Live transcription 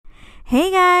Hey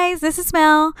guys, this is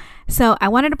Mel. So I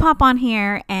wanted to pop on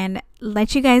here and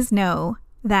let you guys know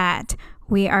that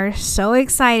we are so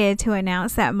excited to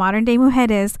announce that Modern Day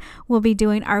Mujeres will be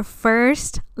doing our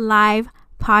first live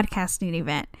podcasting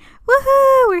event.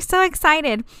 Woohoo! We're so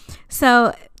excited.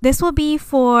 So this will be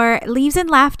for Leaves and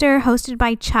Laughter, hosted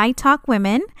by Chai Talk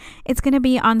Women. It's going to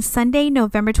be on Sunday,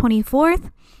 November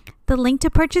 24th. The link to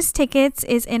purchase tickets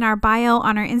is in our bio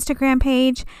on our Instagram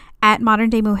page at Modern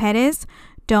Day Mujeres.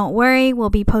 Don't worry, we'll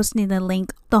be posting the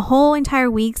link the whole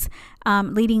entire weeks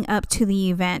leading up to the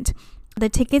event. The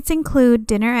tickets include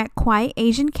dinner at Quiet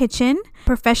Asian Kitchen,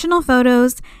 professional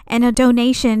photos, and a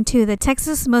donation to the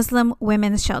Texas Muslim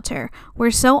Women's Shelter.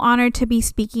 We're so honored to be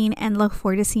speaking and look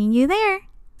forward to seeing you there.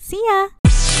 See ya!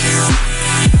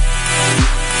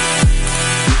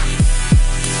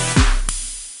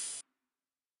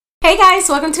 Hey guys,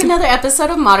 welcome to another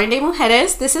episode of Modern Day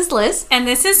Mujeres. This is Liz. And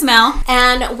this is Mel.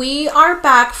 And we are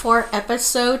back for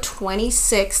episode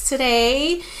 26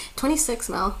 today. 26,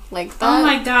 Mel. Like that. Oh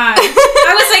my god.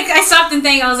 I stopped and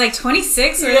think, I was like,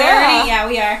 26? We're there already? Yeah,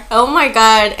 we are. Oh my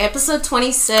god, episode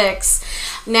 26.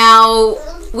 Now,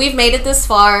 we've made it this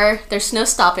far. There's no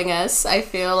stopping us. I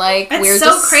feel like we're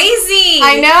so crazy.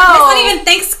 I know. It's not even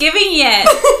Thanksgiving yet.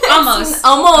 Almost.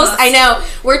 I know.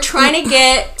 We're trying to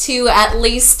get to at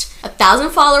least 1,000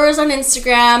 followers on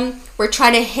Instagram. We're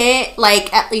trying to hit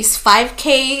like at least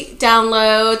 5K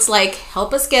downloads. Like,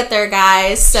 help us get there,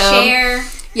 guys. So share.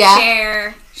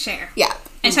 Yeah.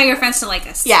 And tell your friends to like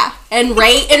us. Yeah. And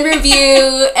rate and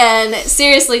review and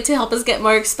seriously to help us get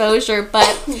more exposure. But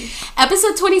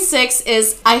episode 26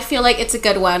 is, I feel like it's a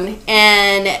good one.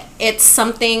 And it's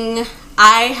something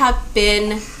I have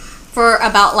been for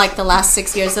about like the last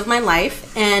 6 years of my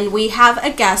life. And we have a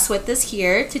guest with us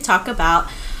here to talk about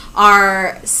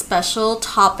our special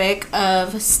topic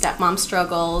of stepmom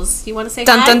struggles. You want to say hi?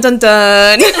 Dun dun dun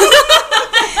dun.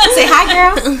 Say hi,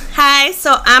 girl. Hi,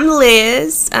 so I'm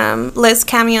Liz. Liz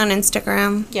Cammy on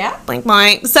Instagram. Yeah. Blank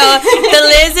blank. So the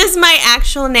Liz is my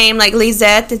actual name, like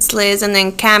Lizette, it's Liz, and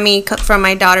then Cammy from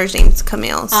my daughter's name is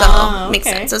Camille. So makes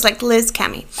sense. So it's like Liz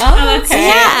Cammy. Oh, okay.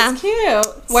 Yeah. That's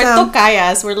cute. We're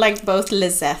tocayas. We're like both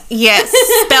Lizette. Yes.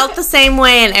 Spelled the same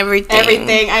way and everything.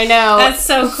 Everything, I know. That's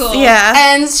so cool. Yeah.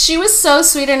 And she was so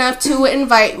sweet enough to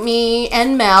invite me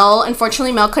and Mel.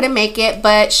 Unfortunately, Mel couldn't make it,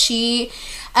 but she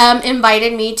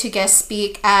invited me to guest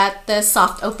speak at the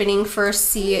soft opening for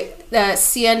the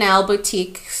CNL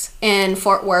boutiques in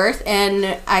Fort Worth,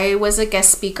 and I was a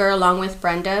guest speaker along with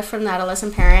Brenda from the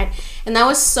Adolescent Parent, and that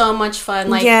was so much fun.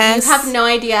 Like, yes. You have no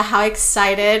idea how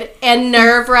excited and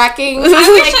nerve-wracking. I wish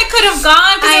I could have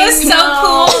gone because it was so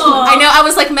cool. I know. I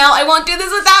was like, Mel, I won't do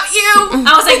this without you.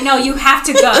 I was like, no, you have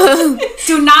to go.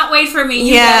 Do not wait for me.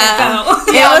 You gotta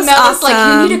go. Yeah, Mel was like,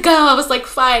 you need to go. I was like,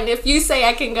 fine. If you say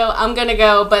I can go, I'm gonna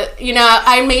go. But you know,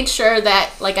 I made sure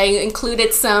that like I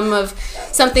included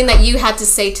something that you had to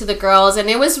say to the girls, and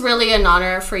it was really an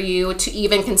honor for you to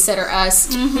even consider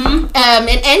us. In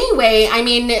any way, I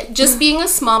mean, just being a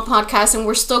small podcast, and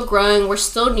we're still growing, we're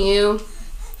still new.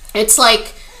 It's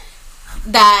like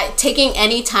that taking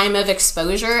any time of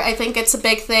exposure, I think it's a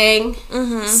big thing.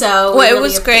 So well, it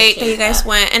was great that you guys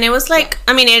went, and it was like,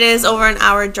 I mean, it is over an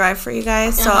hour drive for you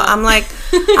guys, so I'm like,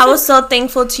 I was so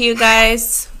thankful to you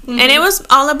guys. And it was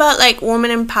all about like woman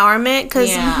empowerment,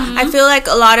 because I feel like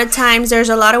a lot of times there's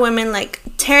a lot of women like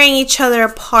tearing each other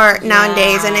apart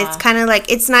nowadays, and it's kind of like,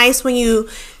 it's nice when you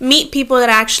meet people that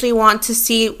actually want to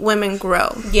see women grow.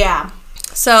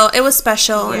 So it was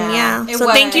special, and so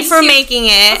thank you for making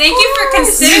it. Thank you for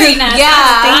considering us.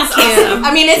 Thank you. Awesome.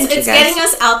 I mean, it's getting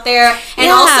us out there, and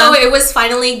also it was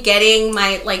finally getting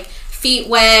my like feet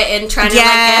wet and trying to like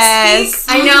guest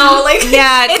speak. I know, like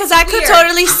because I could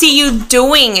totally see you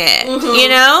doing it. You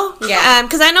know,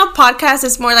 because I know podcast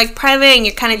is more like private, and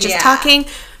you're kind of just talking.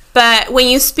 But when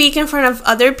you speak in front of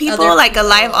other people, like a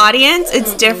live audience,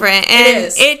 it's different,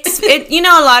 and it's you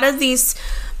know, a lot of these.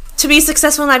 To be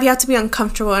successful in life, you have to be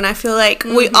uncomfortable, and I feel like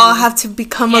we all have to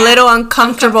become a little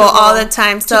uncomfortable all the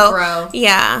time. So to grow.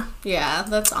 Yeah,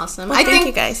 that's awesome. Well, thank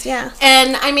you guys. Yeah,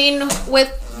 and I mean,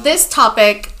 with this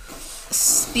topic,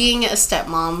 being a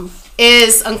stepmom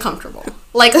is uncomfortable.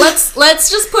 Like, let's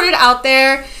just put it out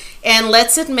there, and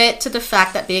let's admit to the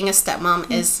fact that being a stepmom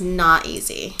is not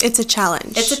easy. It's a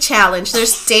challenge.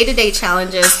 There's day-to-day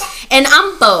challenges, and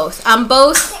I'm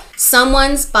both.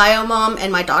 Someone's bio mom,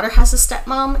 and my daughter has a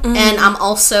stepmom, and I'm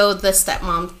also the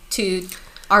stepmom to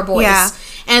our boys.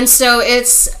 And so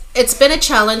it's been a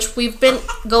challenge. We've been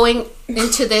going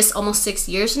into this almost 6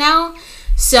 years now.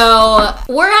 So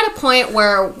we're at a point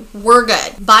where we're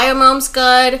good. Bio mom's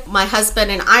good. My husband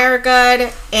and I are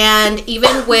good. And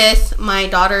even with my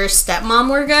daughter's stepmom,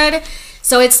 we're good.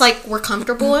 So it's like we're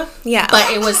comfortable. Yeah.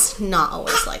 But it was not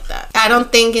always like that. I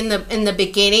don't think in the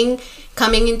beginning,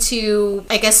 coming into,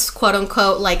 I guess, quote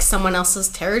unquote, like someone else's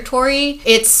territory,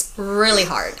 it's really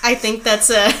hard. I think that's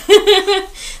a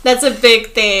that's a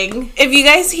big thing. If you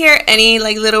guys hear any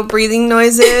like little breathing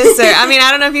noises, or I mean, I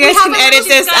don't know if you guys can edit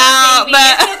this out,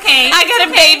 but okay. I got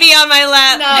a baby on my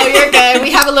lap. No, you're good.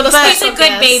 We have a little. He's a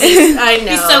good baby. I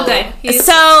know. He's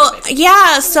so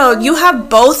good. So you have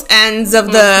both ends of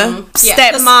the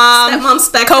stepmom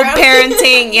spectrum.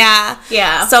 co-parenting.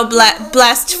 Yeah. So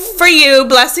blessed for you,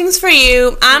 blessings for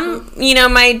you. I'm,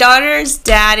 my daughter's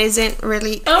dad isn't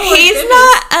really. He's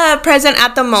not present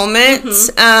at the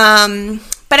moment.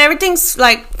 But everything's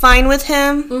like fine with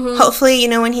him. Hopefully,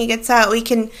 when he gets out, we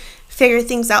can figure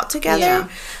things out together. Yeah.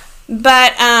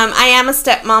 But I am a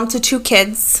stepmom to 2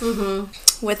 kids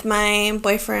with my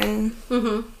boyfriend,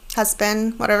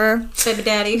 husband, whatever. Baby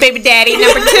daddy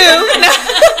number 2.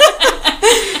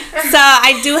 So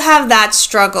I do have that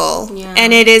struggle. Yeah.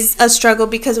 And it is a struggle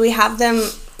because we have them,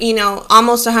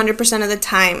 almost 100% of the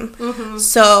time.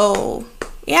 So,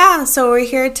 so we're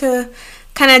here to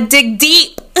kind of dig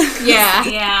deep.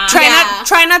 Yeah.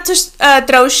 Try not to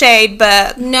throw shade,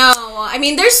 but no. I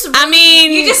mean,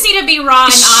 you just need to be raw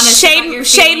and honest about your feelings.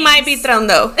 Shade might be thrown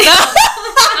though.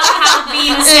 How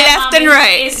being left and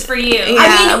right is for you. Yeah.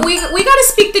 I mean, we gotta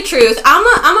speak the truth.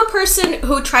 I'm a person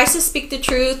who tries to speak the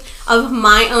truth of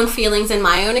my own feelings and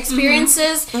my own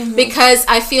experiences because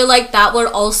I feel like that would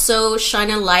also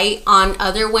shine a light on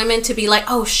other women to be like,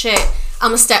 oh shit,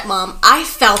 I'm a stepmom. I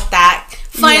felt that.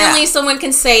 Finally, someone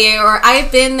can say it, or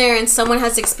I've been there and someone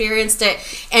has experienced it.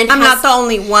 And I'm not the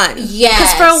only one. Yes.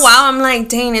 Because for a while, I'm like,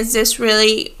 dang, is this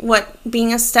really what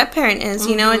being a step-parent is?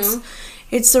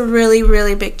 It's a really,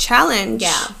 really big challenge.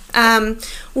 Yeah.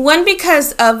 One,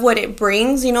 because of what it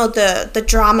brings, the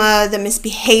drama, the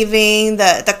misbehaving,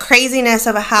 the craziness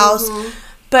of a house.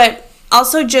 But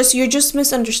also you're just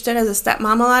misunderstood as a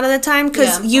stepmom a lot of the time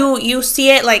because you see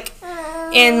it like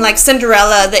in like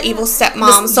Cinderella, the evil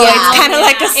stepmom. So it's kind of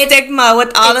like a stigma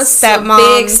with all the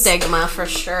stepmoms. It's a big stigma for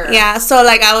sure. Yeah. So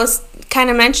like I was kind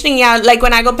of mentioning, like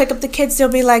when I go pick up the kids, they'll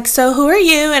be like, so who are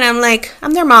you? And I'm like,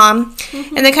 I'm their mom.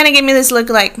 And they kind of give me this look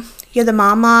like, you're the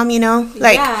mom,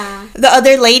 like the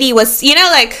other lady was,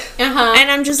 like, and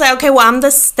I'm just like, okay, well, I'm the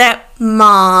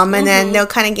stepmom. And then they'll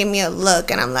kind of give me a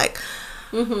look and I'm like,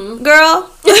 girl.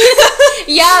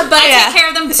 Yeah, but I take care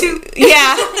of them too.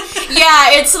 Yeah.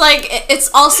 It's like, it's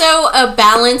also a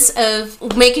balance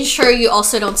of making sure you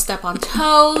also don't step on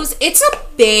toes. It's a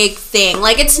big thing.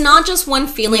 Like, it's not just one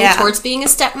feeling towards being a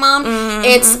stepmom.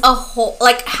 It's a whole,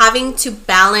 like, having to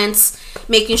balance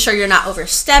making sure you're not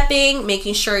overstepping,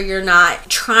 making sure you're not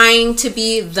trying to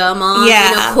be the mom,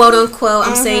 quote unquote.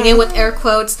 I'm saying it with air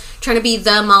quotes, trying to be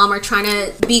the mom or trying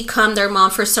to become their mom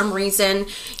for some reason,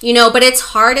 but it's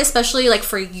hard, especially like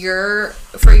for your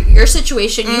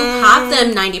situation. You have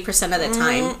them 90% of the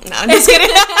time. No, I'm just kidding.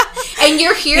 And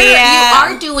you're here, you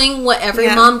are doing what every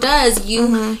mom does.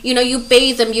 You you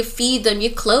bathe them, you feed them, you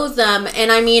clothe them.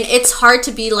 And I mean, it's hard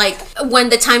to be like, when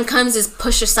the time comes, is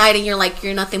pushed aside and you're like,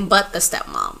 you're nothing but the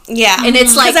stepmom. Yeah. And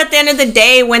it's like, because at the end of the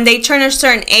day, when they turn a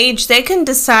certain age, they can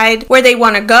decide where they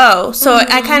want to go. So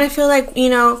I kind of feel like,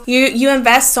 you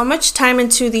invest so much time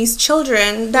into these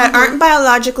children that aren't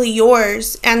biologically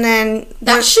yours, and then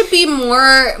that should be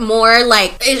more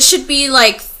like, it should be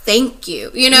like, thank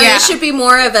you. It should be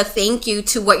more of a thank you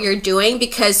to what you're doing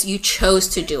because you chose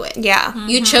to do it. Yeah.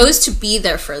 You chose to be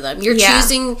there for them. You're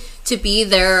choosing to be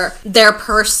their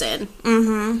person.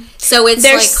 So it's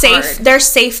they're like safe. hard. Their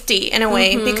safety in a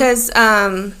way because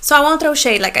so I won't throw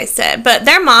shade, like I said, but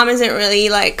their mom isn't really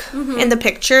like in the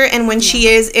picture, and when she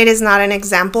is, it is not an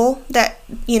example that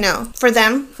for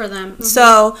them.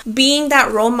 So being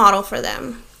that role model for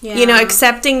them.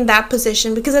 Accepting that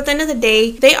position, because at the end of the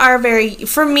day, they are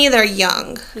for me, they're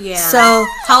young. Yeah. So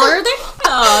how old are they?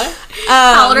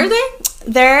 How old are they?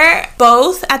 They're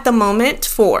both at the moment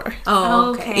 4.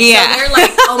 Oh, okay. Yeah. So they're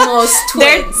like almost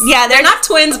twins. They're not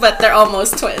twins, but they're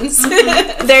almost twins.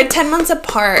 They're 10 months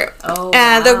apart. Oh,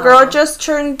 wow. The girl just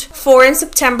turned 4 in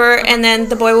September, and then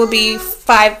the boy will be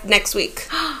 5 next week.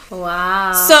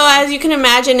 Wow. So as you can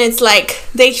imagine, it's like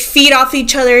they feed off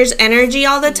each other's energy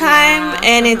all the time,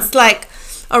 and it's like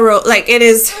like it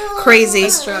is crazy. A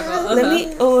struggle. Let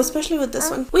me especially with this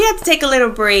one. We had to take a little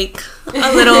break.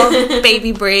 A little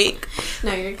baby break.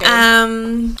 No, you're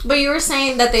good. But you were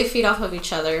saying that they feed off of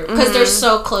each other because they're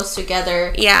so close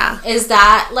together. Yeah. Is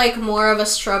that like more of a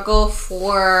struggle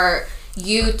for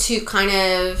you to kind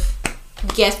of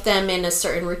get them in a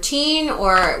certain routine,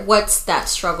 or what's that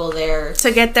struggle there?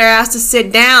 To get their ass to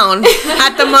sit down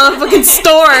at the motherfucking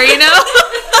store, you know?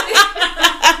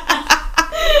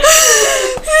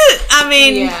 I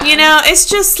mean, you know, it's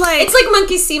just like... It's like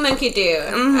monkey see, monkey do.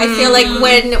 I feel like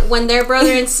when they're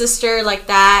brother and sister like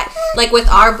that, like with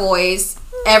our boys,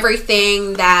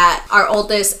 everything that our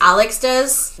oldest Alex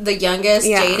does, the youngest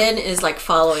Jaden is like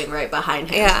following right behind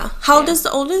him. Yeah. How old is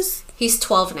the oldest? He's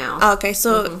 12 now. Oh, okay,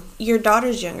 so your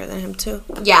daughter's younger than him too.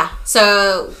 Yeah.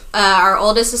 So our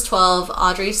oldest is 12,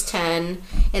 Audrey's 10,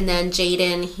 and then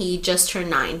Jaden, he just turned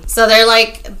 9. So they're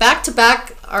like back to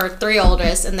back, our 3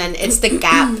 oldest, and then it's the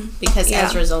gap because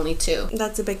Ezra's only 2.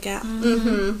 That's a big gap.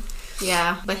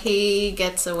 Yeah, but he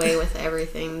gets away with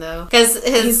everything though, because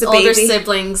his older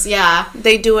siblings,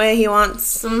 they do what he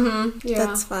wants. Yeah,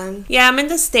 that's fun. Yeah, I'm in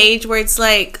the stage where it's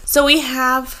like, so we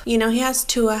have, you know, he has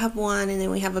 2, I have 1, and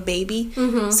then we have a baby.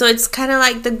 So it's kind of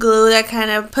like the glue that kind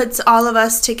of puts all of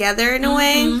us together in a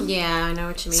way. Yeah, I know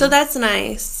what you mean. So that's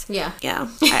nice. Yeah.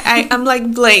 I'm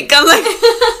like blank. I'm like,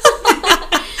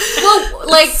 well,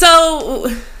 like so.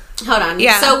 Hold on.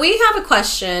 Yeah. So we have a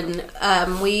question.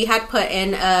 We had put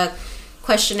in a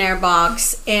questionnaire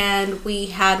box, and we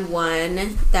had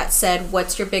one that said,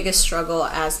 "What's your biggest struggle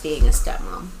as being a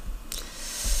stepmom?"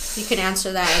 You can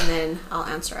answer that, and then I'll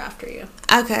answer after you.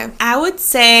 Okay. I would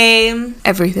say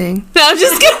everything. No, I'm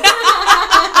just kidding.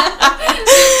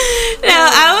 No,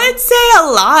 I would say a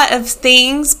lot of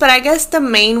things, but I guess the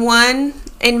main one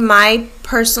in my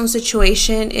personal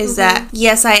situation is that,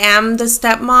 yes, I am the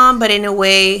stepmom, but in a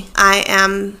way, I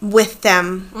am with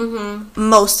them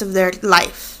most of their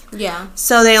life. Yeah.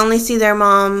 So they only see their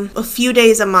mom a few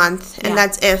days a month, and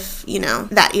that's if, you know,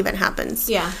 that even happens.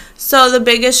 Yeah. So the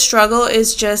biggest struggle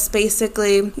is just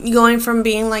basically going from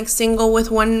being like single with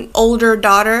one older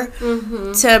daughter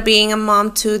to being a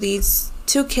mom to these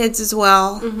 2 kids as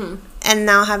well. And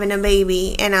now having a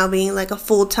baby, and now being like a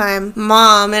full-time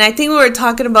mom. And I think we were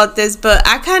talking about this, but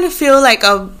I kind of feel like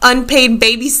a unpaid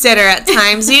babysitter at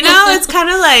times, you know? It's kind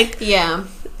of like... Yeah.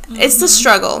 It's the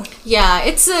struggle. Yeah,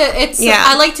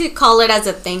 I like to call it as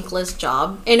a thankless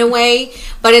job in a way,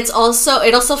 but it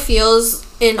also feels,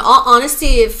 in all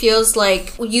honesty, it feels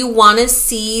like you want to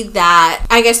see that,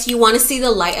 I guess you want to see the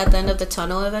light at the end of the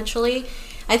tunnel eventually.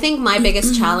 I think my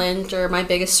biggest challenge or my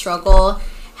biggest struggle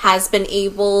has been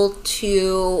able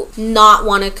to not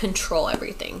want to control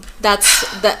everything.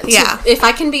 If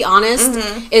I can be honest,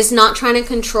 is not trying to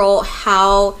control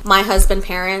how my husband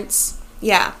parents.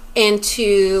 Yeah.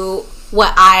 Into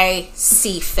what I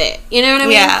see fit. You know what I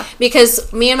mean? Yeah.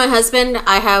 Because me and my husband,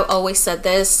 I have always said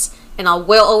this, and I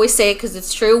will always say it because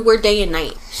it's true, we're day and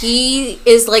night. He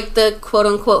is like the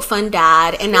quote-unquote fun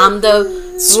dad, and I'm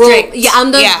the strict.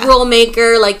 Rule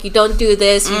maker. Like, you don't do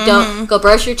this, you don't go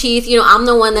brush your teeth. You know, I'm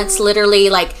the one that's literally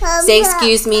like, say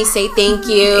excuse me, say thank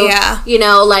you. Yeah. You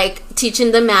know, like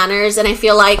teaching the manners, and I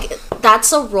feel like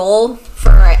that's a role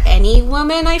for any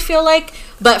woman, I feel like.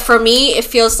 But for me, it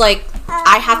feels like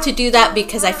I have to do that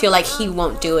because I feel like he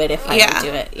won't do it if I don't do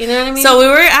it. You know what I mean? So we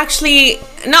were actually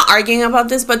not arguing about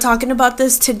this, but talking about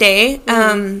this today.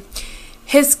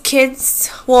 His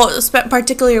kids, well,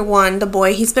 particularly one, the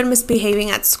boy, he's been misbehaving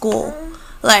at school.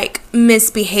 Like,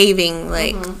 misbehaving.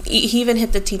 Like, he even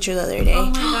hit the teacher the other day. Oh,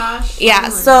 my gosh. Yeah,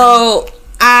 so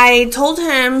I told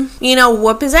him, you know,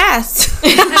 whoop his ass.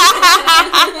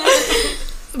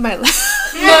 My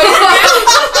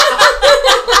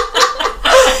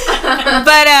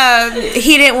But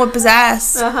he didn't whip his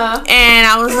ass. And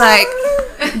I was like,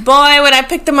 boy, when I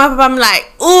picked him up, I'm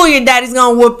like, ooh, your daddy's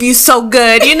gonna whoop you so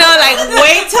good. You know, like,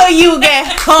 wait till you get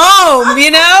home,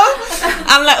 you know?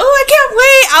 I'm like, ooh, I can't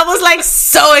wait. I was like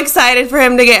so excited for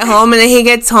him to get home. And then he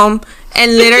gets home,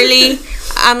 and literally,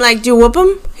 I'm like, do you whoop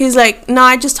him? He's like, no,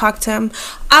 I just talked to him.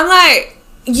 I'm like,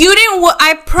 you didn't.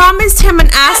 I promised him an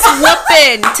ass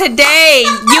whooping today.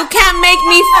 You can't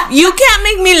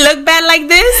make me look bad like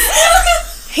this.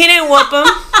 He didn't whoop him.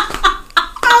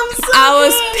 I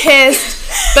was pissed.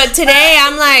 But today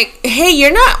I'm like, hey,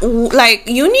 you're not like,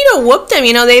 you need to whoop them.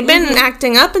 You know, they've been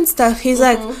acting up and stuff. He's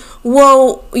like,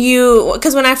 well,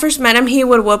 because when I first met him, he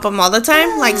would whoop them all the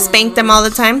time, like spank them all the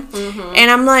time.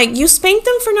 And I'm like, you spank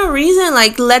them for no reason.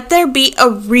 Like, let there be a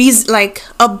reason, like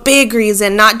a big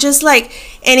reason, not just like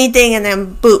anything and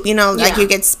then boop, you know, like you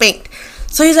get spanked.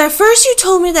 So he's like, first you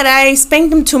told me that I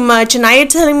spanked him too much, and now you're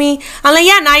telling me. I'm like,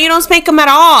 yeah, now you don't spank him at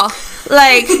all.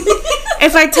 Like,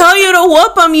 if I tell you to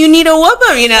whoop him, you need to whoop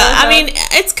him, you know. I mean,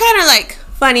 it's kind of like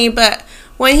funny, but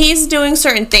when he's doing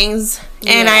certain things,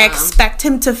 and I expect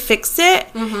him to fix it.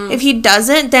 If he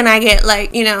doesn't, then I get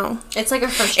like, you know, it's like a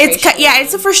frustration.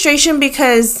 It's a frustration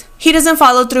because he doesn't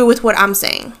follow through with what I'm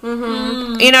saying.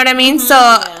 You know what I mean?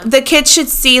 So the kids should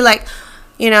see, like,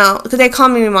 you know, because they call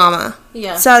me mama.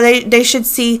 Yeah. So they should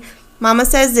see, mama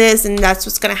says this, and that's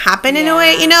what's going to happen in a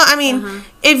way. You know, I mean,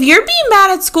 if you're being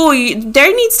bad at school,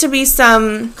 there needs to be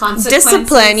some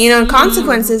discipline, you know,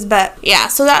 consequences. But, yeah,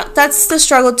 so that's the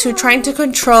struggle, too, trying to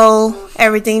control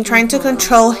everything, trying to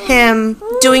control him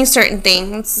doing certain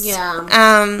things.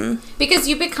 Yeah. Because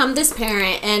you become this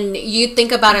parent, and you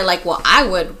think about it like, well, I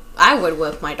would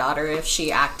whip my daughter if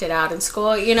she acted out in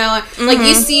school, you know, like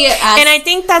you see it as, and I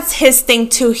think that's his thing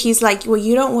too. He's like, well,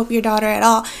 you don't whip your daughter at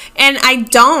all, and I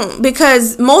don't,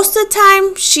 because most of the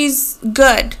time she's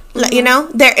good. You know,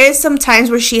 there is some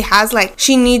times where she has, like,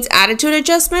 she needs attitude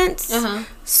adjustments.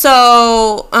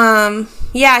 So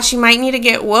yeah, she might need to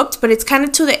get whooped, but it's kind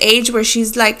of to the age where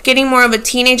she's like getting more of a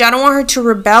teenage. I don't want her to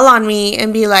rebel on me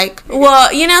and be like,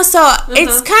 well, you know, so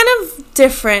it's kind of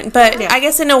different, but I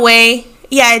guess in a way,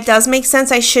 yeah, it does make sense.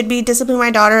 I should be disciplining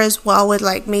my daughter as well with,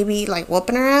 like, maybe, like,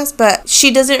 whooping her ass. But she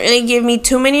doesn't really give me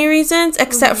too many reasons,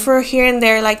 except for here and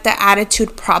there, like, the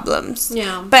attitude problems.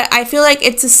 Yeah. But I feel like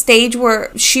it's a stage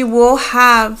where she will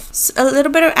have a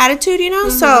little bit of attitude, you know?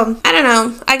 So, I don't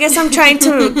know. I guess I'm trying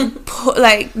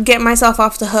to, get myself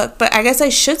off the hook. But I guess I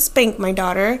should spank my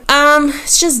daughter.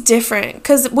 It's just different.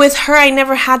 Because with her, I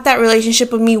never had that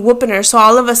relationship with me whooping her. So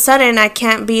all of a sudden, I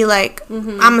can't be like, I'm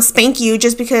going to spank you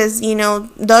just because, you know,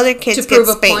 the other kids get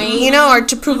spanked, you know, or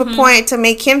to prove a point, to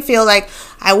make him feel like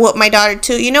I whooped my daughter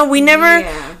too. You know, we never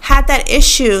had that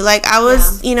issue. Like, I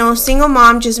was, you know, single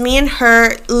mom, just me and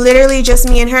her, literally just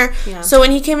me and her. So when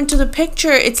he came into the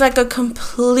picture, it's like a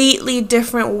completely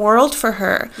different world for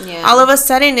her. All of a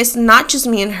sudden, it's not just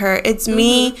me and her. It's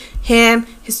me, him,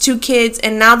 his 2 kids,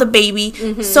 and now the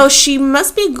baby. So she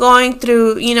must be going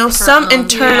through, you know, some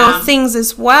internal things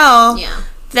as well.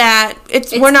 That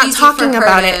it's we're not talking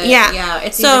about it.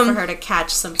 It's easy for her to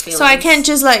catch some feelings. So I can't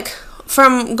just, like,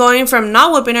 from going from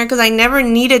not whooping her, because I never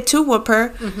needed to whoop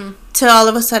her, to all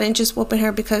of a sudden just whooping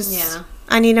her because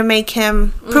I need to make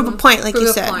him prove a point, like you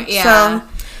said. So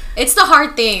it's the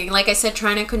hard thing. Like I said,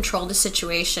 trying to control the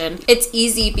situation. It's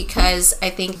easy because I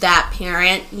think that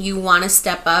parent, you want to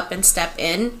step up and step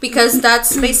in, because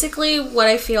that's basically what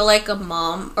I feel like a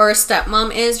mom or a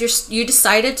stepmom is. You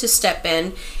decided to step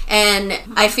in, and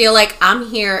I feel like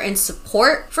I'm here in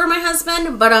support for my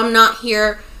husband, but I'm not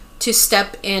here to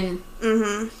step in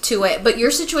to it. But your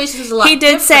situation is a lot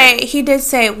different. He did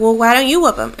say, well, why don't you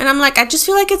whoop him? And I'm like, I just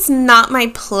feel like it's not my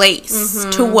place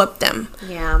to whoop them.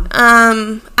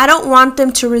 I don't want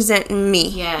them to resent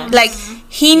me. Like,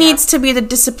 he needs to be the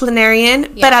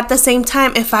disciplinarian, but at the same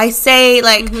time, if I say,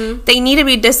 like, they need to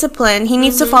be disciplined, he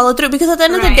needs to follow through, because at the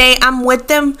end of the day, I'm with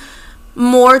them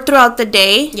more throughout the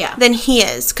day than he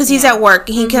is, because he's at work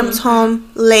and he comes home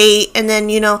late, and then,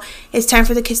 you know, it's time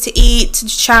for the kids to eat, to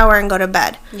shower, and go to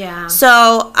bed.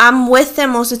 So I'm with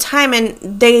them most of the time, and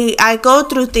I go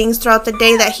through things throughout the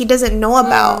day that he doesn't know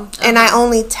about, and I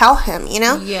only tell him, you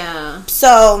know.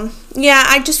 So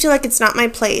I just feel like it's not my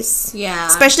place.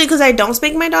 Especially because I don't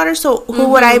spank my daughter, so who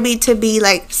would I be to be,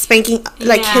 like, spanking,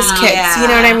 like, his kids? You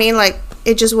know what I mean? Like,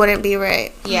 it just wouldn't be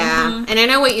right. And I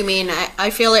know what you mean.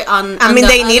 I feel like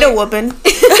they need a whooping.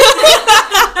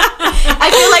 I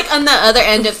feel like on the other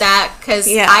end of that, because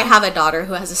I have a daughter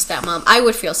who has a stepmom, I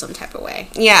would feel some type of way.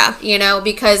 You know,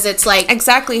 because it's like,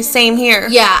 exactly, same here.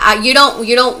 You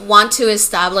don't want to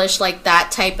establish, like,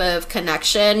 that type of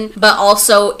connection, but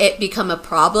also it become a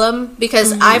problem,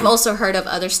 because I've also heard of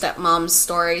other stepmoms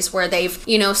stories where they've,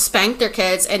 you know, spanked their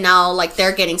kids, and now, like,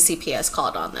 they're getting CPS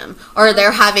called on them, or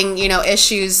they're having, you know,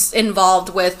 issues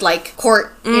involved with, like,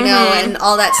 court, you know, and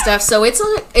all that stuff. So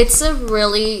it's a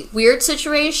really weird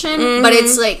situation, but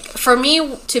it's like, for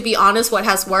me, to be honest, what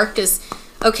has worked is,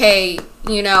 okay,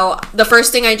 you know, the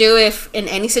first thing I do if in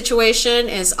any situation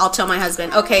is I'll tell my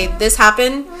husband, okay, this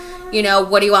happened, you know,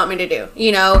 what do you want me to do?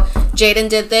 You know, Jaden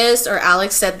did this, or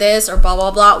Alex said this, or blah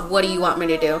blah blah, what do you want me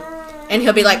to do? And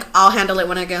he'll be like, I'll handle it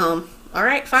when I get home. All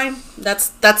right, fine, that's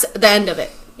the end of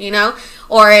it, you know.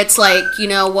 Or it's like, you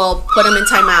know, well, put him in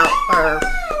timeout, or,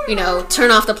 you know,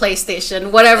 turn off the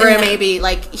PlayStation, whatever it may be.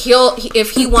 Like,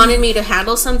 if he wanted me to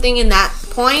handle something in that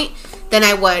point, then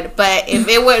I would. But if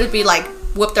it would be like,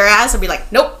 whoop their ass, I'd be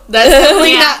like, nope, that's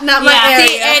definitely not my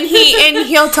area. See, and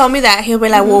he'll tell me that. He'll be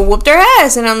like, well, whoop their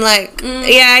ass. And I'm like,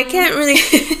 I can't really.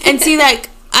 And see, like,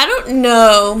 I don't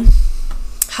know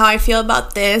how I feel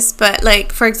about this, but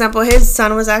like for example, his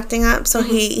son was acting up, so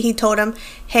he told him,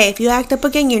 hey, if you act up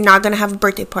again, you're not gonna have a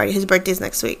birthday party. His birthday's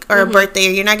next week, or a birthday,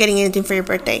 or you're not getting anything for your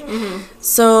birthday.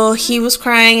 So he was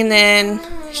crying, and then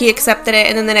he accepted it,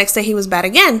 and then the next day he was bad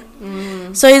again.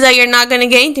 So he's like, you're not gonna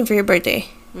get anything for your birthday.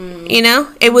 You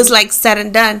know, it was like said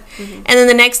and done. And then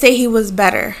the next day he was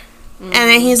better, and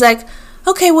then he's like,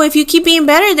 okay, well, if you keep being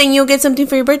better, then you'll get something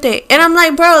for your birthday. And I'm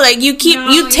like, bro, like, you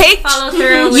follow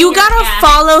through. You gotta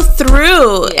follow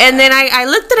through. Yeah. And then I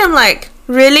looked at him like,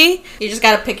 really? You just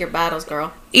gotta pick your battles,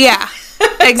 girl. Yeah,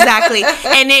 exactly.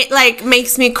 And it, like,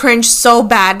 makes me cringe so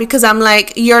bad because I'm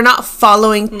like, you're not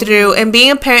following through. And being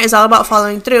a parent is all about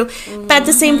following through. But at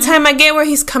the same time, I get where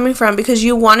he's coming from because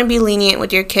you want to be lenient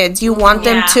with your kids. You want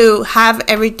them to have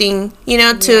everything, you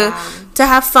know, to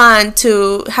have fun,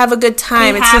 to have a good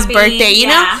time. It's his birthday, you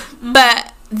know?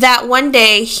 But that one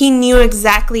day, he knew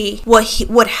exactly what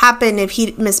would happen if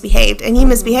he misbehaved. And he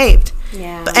misbehaved.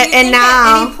 Yeah. But, and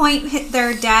now, at any point,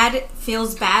 their dad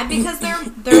feels bad because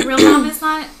their real mom is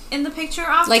not in the picture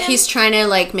often? Like he's trying to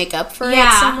like make up for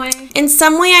it some way? In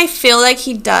some way I feel like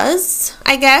he does,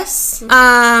 I guess.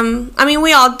 I mean,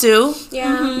 we all do.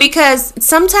 Yeah. Because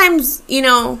sometimes, you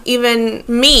know, even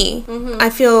me, I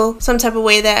feel some type of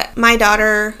way that my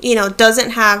daughter, you know,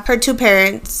 doesn't have her two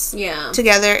parents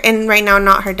together, and right now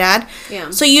not her dad. Yeah.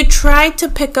 So you try to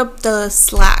pick up the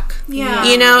slack. Yeah.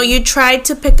 You know, you try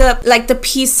to pick up like the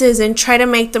pieces and try to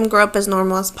make them grow up as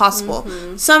normal as possible.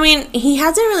 So I mean, he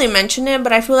hasn't really mentioned it,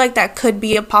 but I feel like that could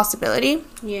be a possibility.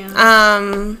 Yeah.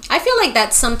 I feel like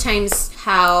that's sometimes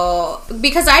how,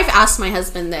 because I've asked my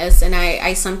husband this, and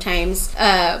I sometimes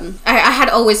I had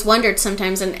always wondered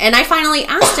sometimes, and I finally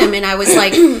asked him, and I was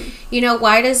like, you know,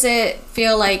 why does it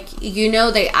feel like, you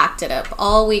know, they acted up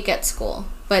all week at school,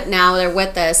 but now they're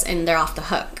with us and they're off the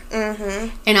hook?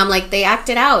 And I'm like, they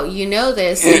acted out, you know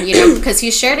this, and you know, because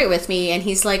he shared it with me, and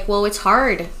he's like, well, it's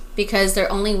hard because they're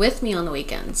only with me on the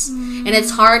weekends, and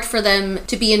it's hard for them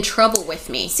to be in trouble with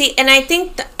me. See, and I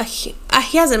think that, he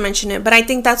hasn't mentioned it, but I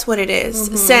think that's what it is.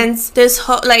 Since this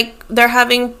whole, like, they're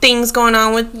having things going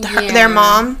on with their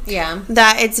mom,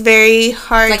 that it's very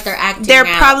hard. Like they're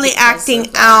probably acting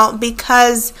out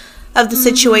because of the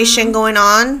situation going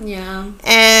on. Yeah.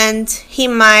 And he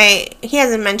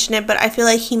hasn't mentioned it, but I feel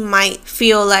like he might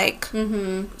feel like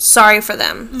sorry for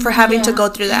them for having to go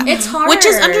through that. It's hard. Which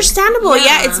is understandable.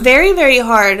 Yeah, it's very, very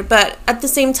hard. But at the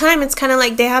same time, it's kind of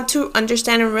like they have to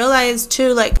understand and realize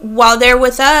too, like, while they're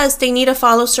with us, they need to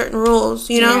follow certain rules,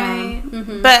 you know?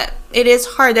 Right. But it is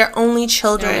hard. They're only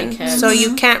children. So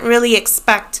you can't really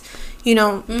expect, you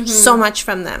know, so much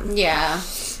from them. Yeah.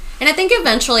 And I think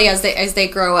eventually, as they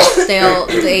grow up,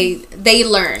 they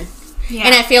learn. Yeah.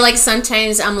 And I feel like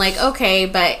sometimes I'm like, okay,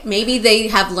 but maybe they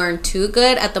have learned too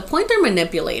good. At the point they're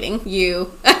manipulating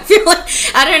you, I feel like,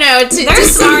 I don't know. They're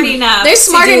smart enough. They're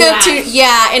smart enough to,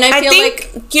 yeah. And I feel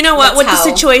think, like, you know what, with the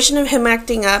situation of him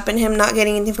acting up and him not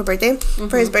getting anything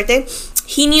for his birthday,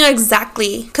 he knew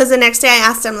exactly, because the next day I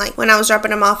asked him, like, when I was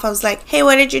dropping him off, I was like, hey,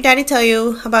 what did your daddy tell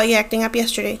you about you acting up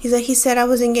yesterday? He's like, he said I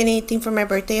wasn't getting anything for my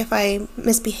birthday if I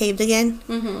misbehaved again.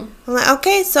 I'm like,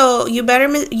 okay, so you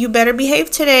better behave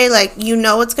today. Like, you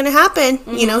know what's gonna happen.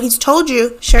 You know, he's told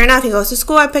you. Sure enough, he goes to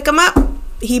school, I pick him up.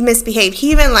 He misbehaved.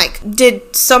 He even, like,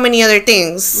 did so many other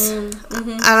things.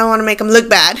 I don't want to make him look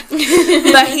bad.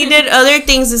 But he did other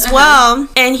things as well,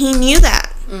 and he knew that.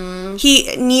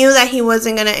 He knew that he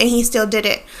wasn't gonna, and he still did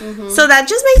it. So that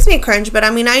just makes me cringe. But I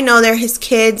mean, I know they're his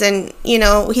kids, and you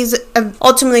know, he's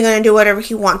ultimately gonna do whatever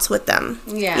he wants with them.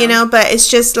 Yeah, you know. But it's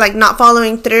just like not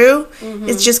following through.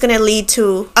 It's just gonna lead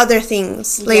to other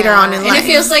things later on in life. And it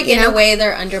feels like in a way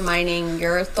they're undermining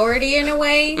your authority in a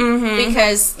way,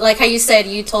 because like how you said,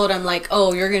 you told him like,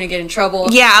 oh, you're gonna get in trouble.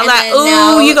 Yeah, and like,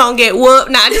 oh, you gonna get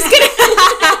whooped. Nah, just kidding.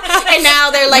 And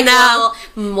now they're like,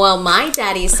 well, my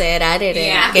daddy said I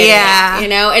didn't. Get it, you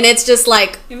know, and it's just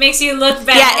like, it makes you look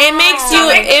bad. Yeah,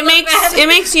 it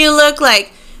makes you look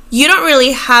like you don't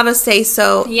really have a say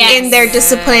so in their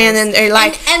discipline and their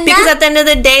life, and because at the end of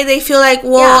the day they feel like,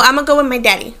 well, I'm gonna go with my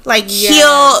daddy, like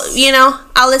he'll, you know,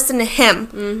 I'll listen to him,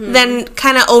 then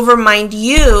kind of overmind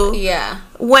you.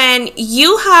 When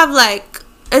you have like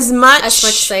as much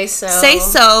say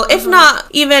so, if not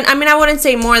even, I mean, I wouldn't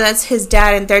say more, that's his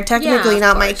dad and they're technically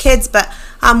not my kids, but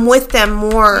I'm with them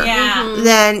more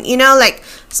than, you know, like,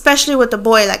 especially with the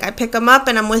boy, like, I pick him up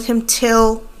and I'm with him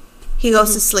till he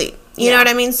goes to sleep. You know what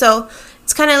I mean? So it's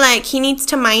it's kind of like he needs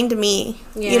to mind me.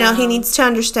 Yeah. You know, he needs to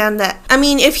understand that. I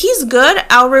mean, if he's good,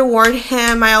 I'll reward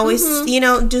him. I always, you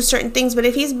know, do certain things. But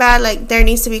if he's bad, like, there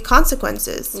needs to be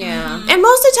consequences. Yeah. And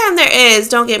most of the time there is,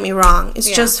 don't get me wrong. It's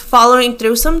just following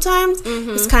through sometimes.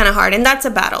 It's kind of hard. And that's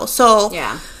a battle. So,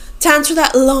 to answer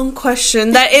that long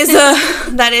question, that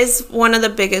is one of the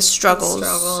biggest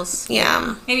struggles.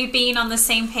 Yeah. Maybe being on the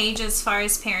same page as far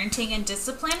as parenting and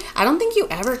discipline. I don't think you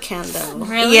ever can, though.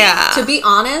 Really? Yeah. To be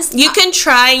honest, you can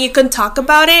try, you can talk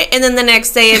about it, and then the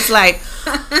next day it's like,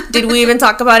 did we even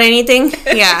talk about anything?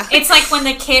 Yeah. It's like when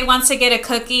the kid wants to get a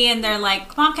cookie and they're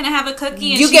like, Mom, can I have a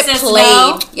cookie? And you she get says played.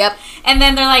 No. Yep. And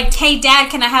then they're like, hey, Dad,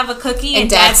 can I have a cookie? And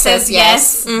Dad says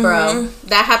yes. Bro,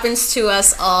 that happens to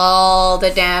us all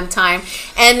the damn time.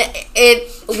 And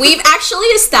we've actually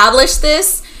established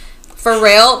this for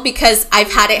real because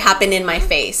I've had it happen in my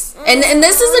face. And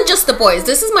this isn't just the boys.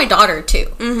 This is my daughter,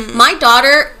 too. My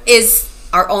daughter is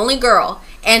our only girl,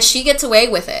 and she gets away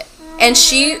with it. And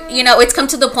she, you know, it's come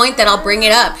to the point that I'll bring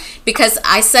it up because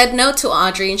I said no to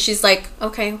Audrey and she's like,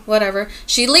 okay, whatever.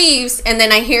 She leaves and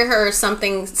then I hear her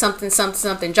something,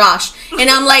 Josh. And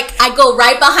I'm like, I go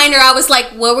right behind her. I was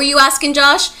like, what were you asking,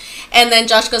 Josh? And then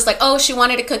Josh goes like, oh, she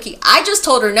wanted a cookie. I just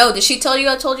told her no. Did she tell you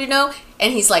I told you no?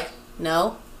 And he's like,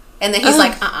 no. And then he's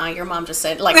like, your mom just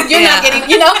said, like, you're not getting,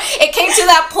 you know, it came to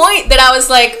that point that I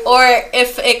was like, or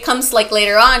if it comes like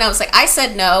later on, I was like, I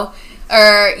said no.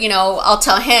 Or, you know, I'll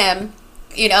tell him,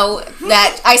 you know,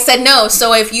 that I said no.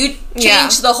 So if you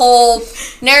change the whole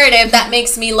narrative, that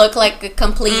makes me look like a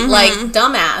complete, like,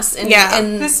 dumbass. And,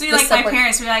 and this would be like my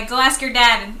parents. We're like, go ask your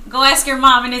dad and go ask your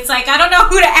mom. And it's like, I don't know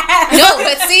who to ask. No,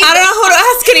 but see. I don't know who to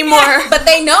ask anymore. But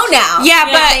they know now. Yeah,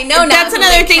 but they know now. That's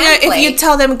another thing. If you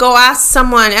tell them, go ask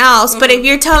someone else. But if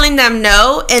you're telling them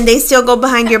no and they still go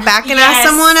behind your back and ask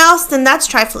someone else, then that's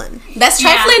trifling. That's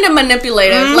trifling and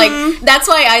manipulative. Like, that's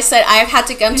why I said I've had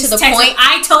to come to the point.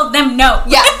 I told them no.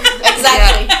 Yeah,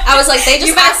 exactly. I was like, they just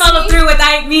you better follow through with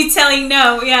me telling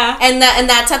no. Yeah. And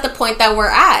that's at the point that we're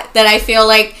at. That I feel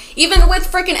like, even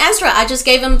with freaking Ezra, I just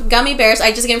gave him gummy bears.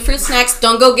 I just gave him fruit snacks.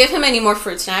 Don't go give him any more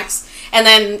fruit snacks. And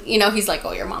then, you know, he's like,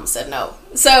 oh, your mom said no.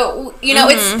 So, you know,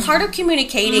 it's part of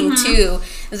communicating, too,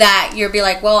 that you'll be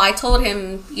like, well, I told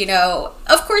him, you know,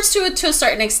 of course, to a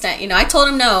certain extent, you know, I told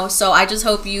him no. So I just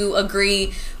hope you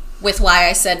agree with why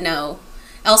I said no.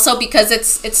 Also, because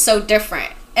it's so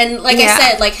different. And like I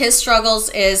said, like, his struggles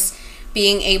is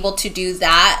being able to do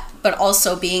that, but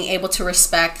also being able to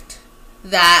respect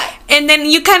that. And then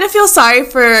you kind of feel sorry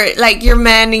for, like, your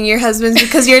men and your husbands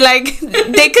because you're like,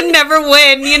 they could never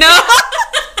win, you know?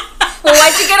 Well,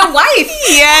 why'd you get a wife?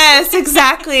 Yes,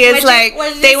 exactly. It's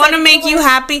they want to make you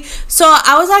happy. So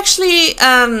I was actually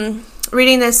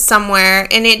reading this somewhere,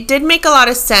 and it did make a lot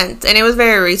of sense, and it was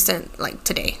very recent, like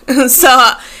today.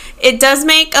 So it does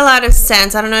make a lot of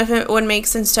sense. I don't know if it would make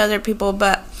sense to other people,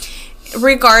 but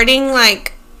regarding,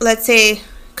 like, let's say,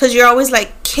 because you're always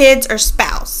like kids or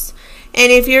spouse.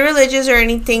 And if you're religious or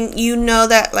anything, you know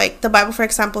that, like, the Bible, for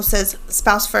example, says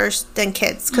spouse first, then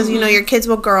kids. Because, you know, your kids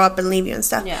will grow up and leave you and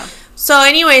stuff. Yeah. So,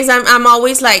 anyways, I'm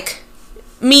always like,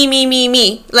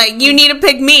 me. Like, you need to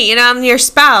pick me. You know, I'm your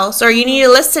spouse. Or you need to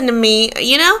listen to me.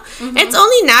 You know? It's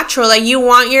only natural. Like, you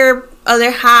want your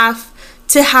other half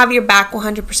to have your back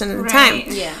 100% of the time.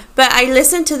 Yeah. But I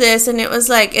listened to this, and it was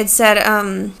like, it said,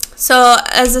 so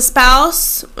as a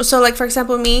spouse, so, like, for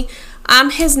example, me,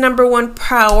 I'm his number one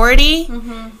priority,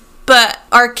 but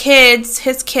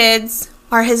his kids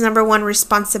are his number one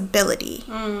responsibility.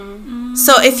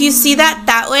 So if you see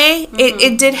that way,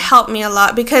 it did help me a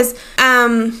lot because,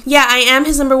 I am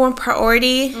his number one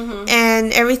priority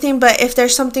and everything, but if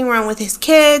there's something wrong with his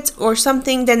kids or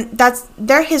something, then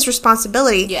they're his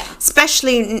responsibility. Yeah.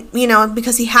 Especially, you know,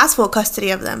 because he has full custody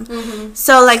of them.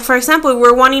 So, like, for example,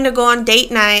 we're wanting to go on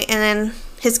date night and then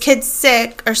his kid's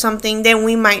sick or something, then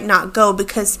we might not go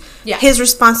because his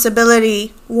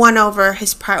responsibility won over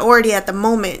his priority at the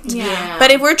moment. Yeah.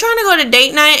 But if we're trying to go to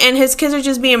date night and his kids are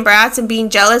just being brats and being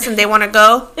jealous and they want to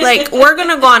go, like, we're going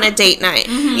to go on a date night,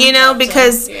 you know,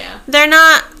 because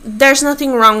there's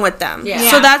nothing wrong with them. Yeah.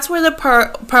 So that's where the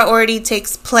priority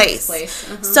takes place.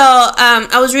 So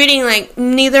I was reading, like,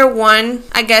 neither one,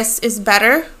 I guess, is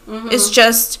better. It's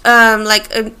just,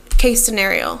 like, a case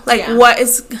scenario, like what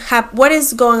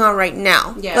is going on right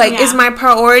now, is my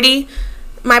priority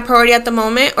at the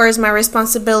moment, or is my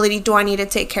responsibility, do I need to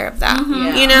take care of that?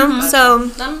 You know? So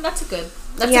that's a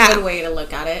good way to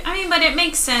look at it. I mean, but it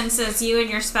makes sense as you and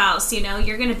your spouse, you know,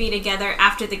 you're going to be together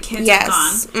after the kids are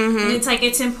gone. And it's like,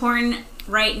 it's important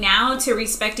right now to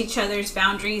respect each other's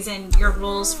boundaries and your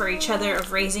rules for each other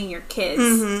of raising your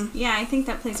kids. Yeah, I think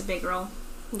that plays a big role.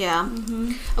 Yeah.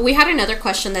 We had another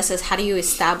question that says, how do you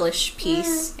establish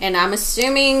peace? And I'm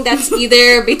assuming that's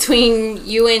either between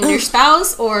you and your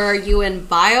spouse or you and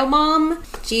bio mom.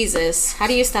 Jesus, how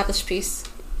do you establish peace?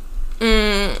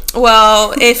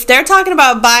 Well, if they're talking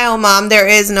about bio mom, there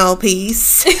is no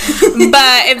peace.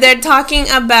 But if they're talking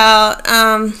about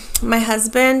my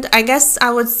husband, I guess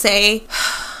I would say,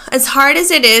 as hard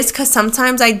as it is, because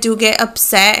sometimes I do get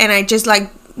upset and I just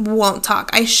like won't talk.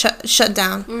 I shut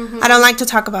down. I don't like to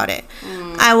talk about it.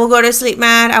 I will go to sleep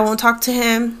mad. I won't talk to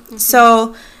him.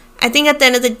 So I think at the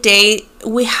end of the day,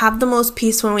 we have the most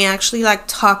peace when we actually like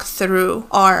talk through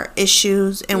our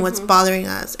issues and what's bothering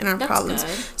us and our problems.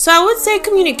 Good. So I would say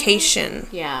communication.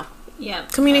 Yeah.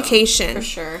 Communication. For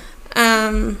sure.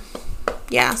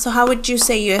 Yeah. So how would you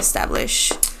say you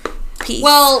establish peace?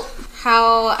 Well,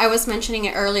 how I was mentioning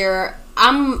it earlier,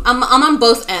 I'm on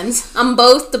both ends. I'm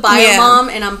both the bio mom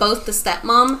and I'm both the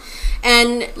stepmom.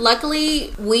 And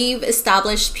luckily, we've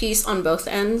established peace on both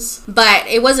ends. But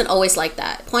it wasn't always like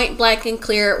that. Point blank and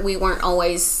clear, we weren't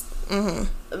always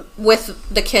with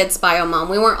the kids' bio mom.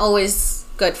 We weren't always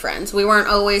good friends. We weren't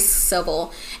always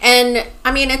civil. And,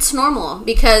 I mean, it's normal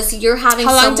because you're having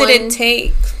How long did it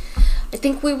take? I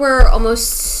think we were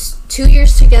almost 2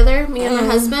 years together, me and my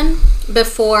husband,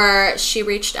 before she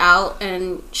reached out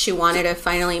and she wanted to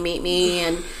finally meet me.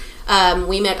 And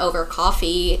we met over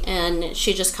coffee, and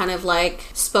she just kind of like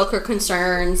spoke her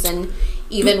concerns and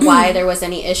even why there was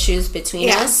any issues between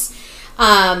us.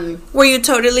 Were you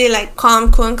totally like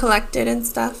calm, cool, and collected and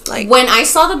stuff? Like when I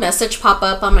saw the message pop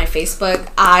up on my Facebook,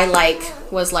 I like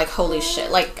was like, holy shit!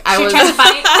 Like I was trying to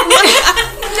fight.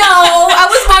 No, I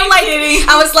was more like kidding.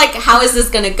 I was like, how is this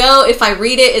gonna go? If I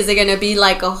read it, is it gonna be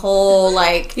like a whole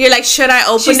like? You're like, should I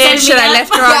open it? Should I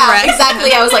left her on red?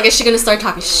 Exactly. I was like, is she gonna start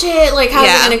talking shit? Like, how's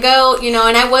it gonna go? You know,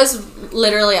 and I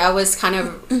was kind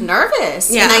of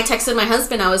nervous. Yeah. And I texted my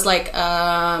husband. I was like,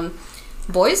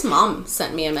 boy's mom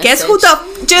sent me a message. Guess who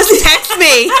just text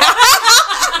me?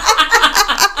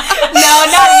 No,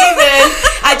 not even.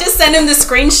 I just sent him the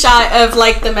screenshot of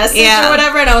like the message or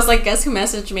whatever, and I was like, guess who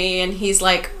messaged me? And he's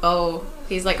like, are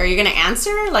you gonna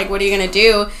answer? Like, what are you gonna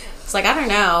do? It's like, I don't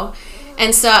know.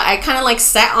 And so I kind of like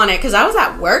sat on it because I was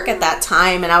at work at that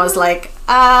time, and I was like,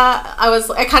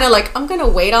 I kind of like, I'm gonna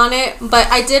wait on it, but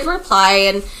I did reply,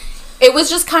 and it was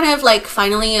just kind of like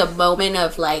finally a moment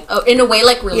of like, in a way,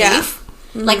 like relief. Yeah.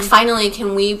 Like, finally,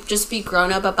 can we just be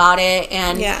grown up about it?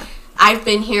 And I've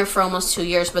been here for almost 2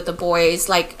 years with the boys.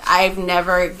 Like, I've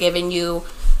never given you,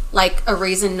 like, a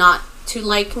reason not to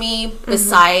like me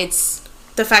besides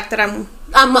the fact that I'm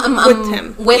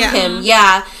with him.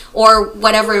 Or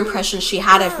whatever impression she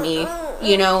had of me,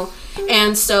 you know?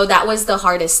 And so that was the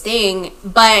hardest thing.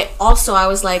 But also I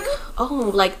was like,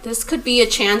 oh, like, this could be a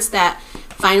chance that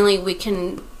finally we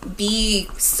can be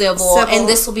civil and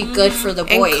this will be good for the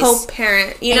boys. And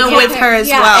co-parent, with her as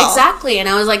well. Yeah, exactly. And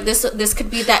I was like, this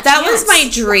could be that That chance. was my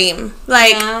dream.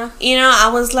 Like, I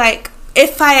was like,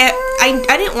 if I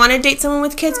didn't want to date someone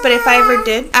with kids, but if I ever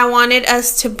did, I wanted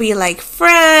us to be like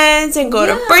friends and go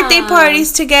to birthday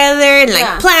parties together and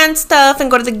like plan stuff and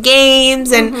go to the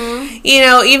games and,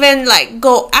 even like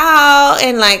go out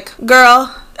and like,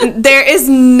 girl, there is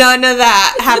none of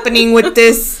that happening with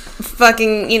this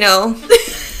fucking,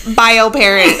 bio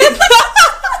parent.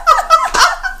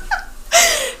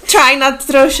 Trying not to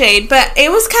throw shade, but it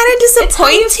was kind of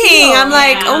disappointing. I'm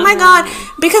like, oh my god,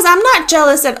 because I'm not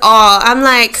jealous at all. I'm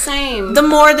like, same. The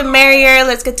more the merrier.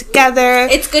 Let's get together.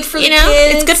 It's good for the kids.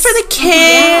 It's good for the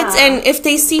kids, and if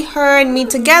they see her and me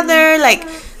together, like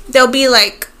they'll be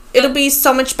like, it'll be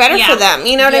so much better for them.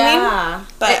 You know what I mean?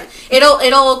 But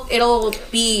it'll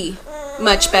be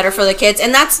much better for the kids,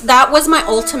 and that was my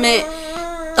ultimate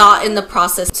thought in the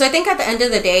process. So I think at the end of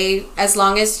the day, as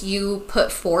long as you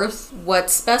put forth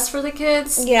what's best for the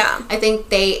kids, I think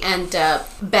they end up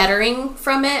bettering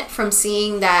from it, from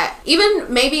seeing that,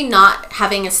 even maybe not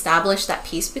having established that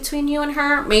peace between you and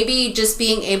her, maybe just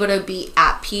being able to be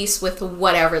at peace with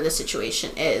whatever the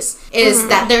situation is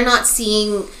that they're not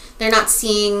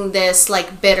seeing this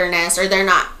like bitterness, or they're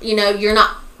not, you're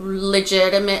not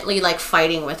legitimately like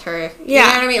fighting with her. You know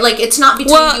what I mean? Like, it's not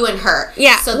between you and her.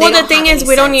 So the thing is,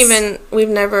 we've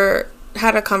never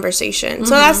had a conversation,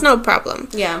 so that's no problem.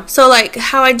 So like,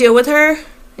 how I deal with her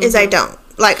is I don't,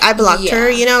 like, I blocked her,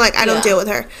 like, I don't deal with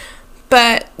her.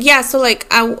 But so like,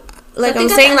 I'm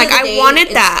saying, like, I wanted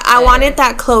that. I wanted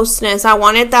that closeness. I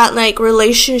wanted that like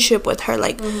relationship with her.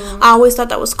 Like, I always thought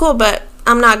that was cool, but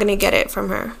I'm not gonna get it from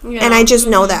her, and I just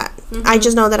know that. I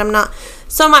just know that I'm not.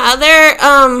 So my other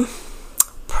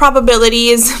probability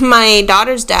is my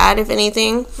daughter's dad. If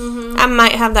anything, I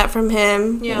might have that from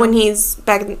him when he's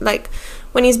back, like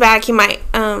when he's back, he might,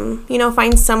 you know,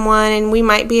 find someone, and we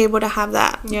might be able to have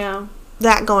that. Yeah.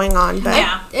 That going on,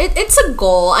 but it's a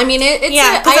goal. I mean,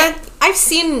 I've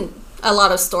seen a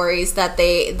lot of stories that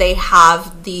they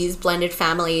have these blended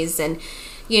families, and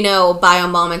you know, bio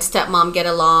mom and stepmom get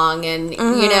along, and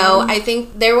you know, I think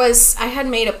I had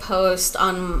made a post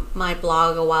on my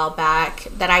blog a while back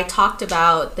that I talked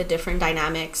about the different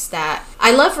dynamics that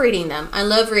I love reading them. I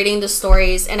love reading the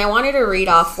stories, and I wanted to read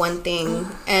off one thing,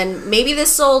 and maybe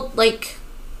this will like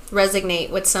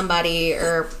resonate with somebody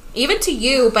or even to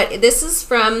you, but this is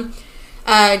from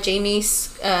Jamie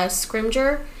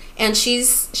Scrimger, and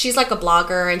she's like a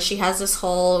blogger, and she has this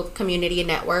whole community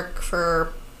network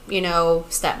for, you know,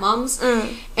 stepmoms.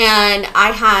 And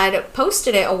I had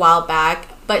posted it a while back,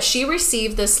 but she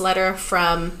received this letter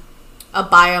from a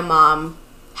bio mom,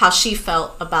 how she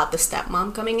felt about the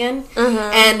stepmom coming in,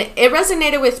 and it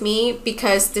resonated with me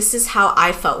because this is how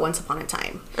I felt once upon a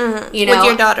time. You know, with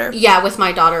your daughter. Yeah, with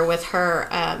my daughter, with her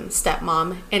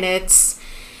stepmom, and it's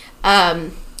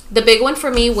the big one for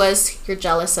me was, you're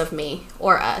jealous of me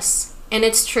or us, and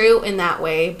it's true in that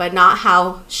way, but not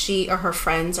how she or her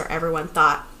friends or everyone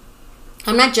thought.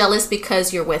 I'm not jealous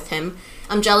because you're with him.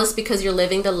 I'm jealous because you're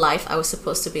living the life I was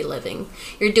supposed to be living.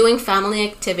 You're doing family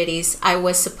activities I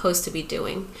was supposed to be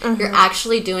doing. You're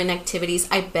actually doing activities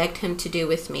I begged him to do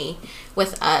with me,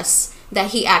 with us,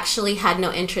 that he actually had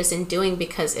no interest in doing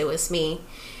because it was me.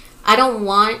 I don't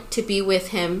want to be with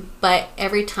him, but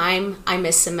every time I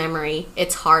miss a memory,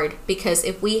 it's hard, because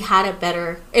if we had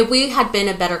been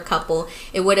a better couple,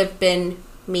 it would have been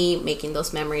me making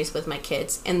those memories with my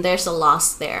kids, and there's a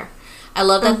loss there. I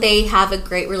love that they have a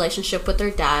great relationship with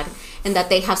their dad, and that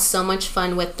they have so much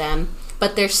fun with them,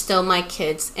 but they're still my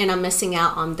kids, and I'm missing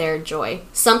out on their joy.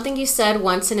 Something you said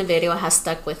once in a video has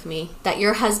stuck with me, that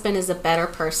your husband is a better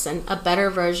person, a better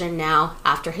version now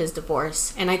after his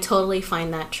divorce, and I totally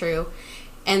find that true,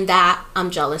 and that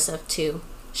I'm jealous of too.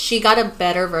 She got a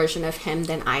better version of him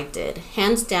than I did.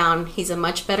 Hands down, he's a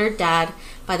much better dad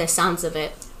by the sounds of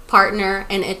it, partner,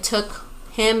 and it took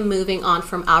him moving on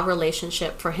from our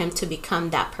relationship for him to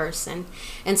become that person.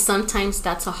 And sometimes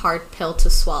that's a hard pill to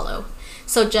swallow.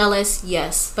 So jealous,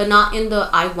 yes, but not in the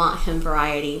I want him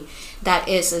variety that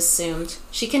is assumed.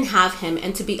 She can have him,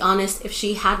 and to be honest, if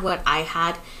she had what I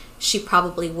had, she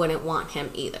probably wouldn't want him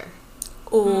either.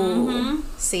 Ooh.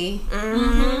 See?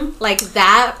 Like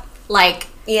that, like...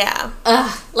 Yeah.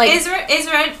 Like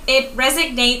it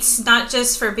resonates not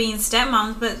just for being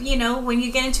stepmoms, but you know, when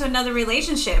you get into another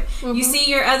relationship, you see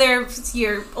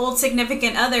your old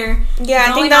significant other. Yeah,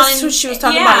 I think that's what she was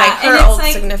talking about, like her old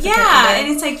significant other.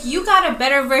 And it's like, you got a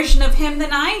better version of him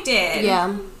than I did.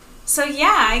 Yeah. So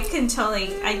yeah, I totally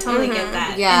get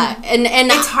that. Yeah, and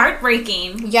it's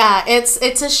heartbreaking. Yeah, it's a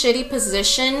shitty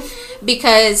position,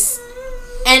 because.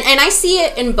 And I see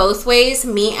it in both ways,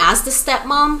 me as the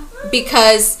stepmom,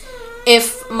 because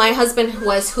if my husband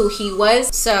was who he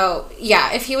was, so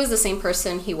yeah, if he was the same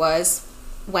person he was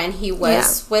when he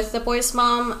was with the boy's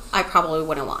mom, I probably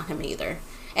wouldn't want him either.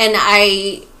 And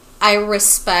I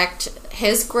respect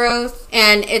his growth,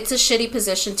 and it's a shitty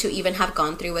position to even have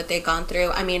gone through what they've gone through.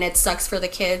 I mean, it sucks for the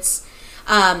kids.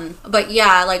 But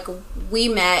yeah, like, we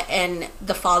met, and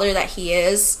the father that he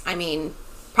is, I mean...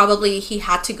 probably he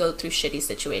had to go through shitty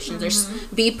situations or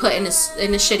be put in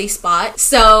a shitty spot.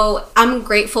 So I'm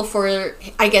grateful for,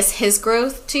 I guess, his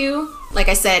growth too. Like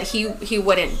I said, he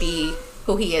wouldn't be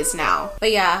who he is now.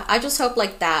 But yeah, I just hope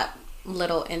like that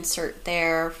little insert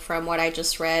there from what I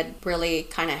just read really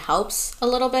kind of helps a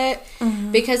little bit,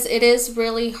 because it is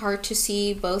really hard to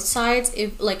see both sides.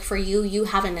 If, like, for you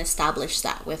haven't established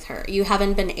that with her. You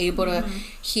haven't been able to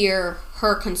hear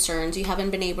her concerns. You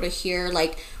haven't been able to hear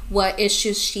like what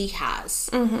issues she has.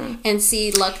 And see,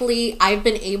 luckily I've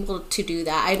been able to do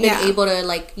that. I've been able to,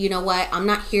 like, you know what, I'm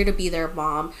not here to be their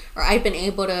mom, or I've been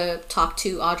able to talk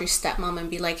to Audrey's stepmom and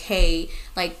be like, hey,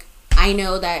 like, I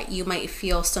know that you might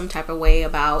feel some type of way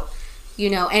about, you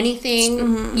know,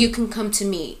 anything, you can come to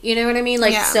me, you know what I mean?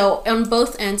 Like, so on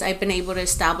both ends I've been able to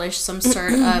establish some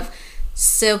sort of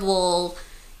civil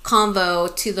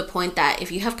convo, to the point that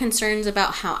if you have concerns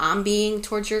about how I'm being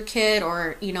towards your kid,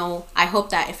 or, you know, I hope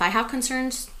that if I have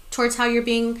concerns towards how you're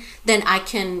being, then I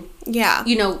can,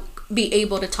 you know, be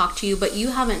able to talk to you. But you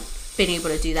haven't been able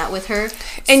to do that with her.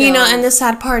 And, you know, and the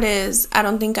sad part is, I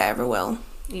don't think I ever will.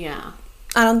 Yeah.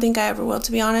 I don't think I ever will,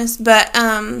 to be honest. But,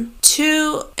 and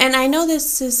I know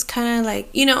this is kind of like,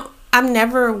 you know, I've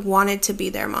never wanted to be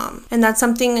their mom. And that's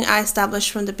something I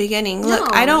established from the beginning.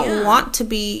 Look, I don't want to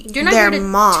be their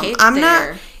mom. I'm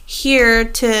not here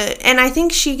to... And I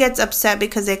think she gets upset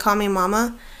because they call me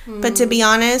mama. But to be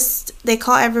honest, they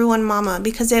call everyone mama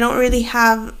because they don't really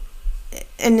have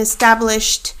an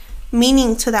established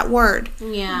meaning to that word.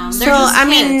 Yeah. So I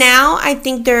mean, now I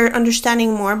think they're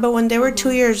understanding more, but when they were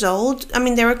 2 years old, I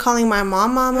mean, they were calling my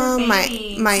mom mama,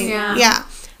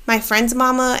 my friend's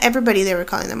mama, everybody, they were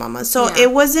calling their mama. So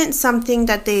it wasn't something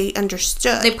that they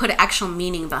understood. They put actual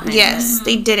meaning behind it. Yes,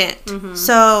 they didn't.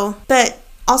 So, but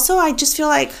also I just feel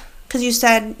like, because you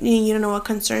said you don't know what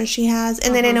concerns she has,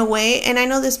 and then in a way, and I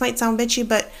know this might sound bitchy,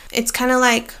 but it's kind of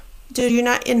like, dude, you're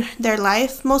not in their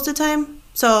life most of the time,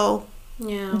 so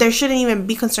there shouldn't even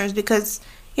be concerns because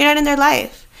you're not in their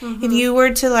life. If you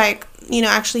were to, like,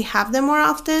 actually have them more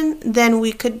often, then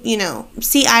we could,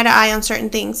 see eye to eye on certain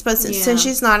things. But since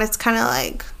she's not, it's kind of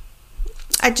like,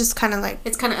 it's kind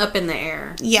of up in the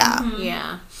air. Yeah.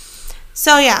 Yeah.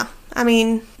 So yeah, I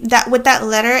mean, that with that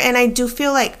letter, and I do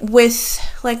feel like with,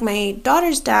 like, my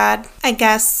daughter's dad, I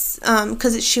guess,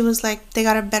 because she was like, they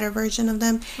got a better version of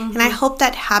them, and I hope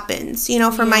that happens,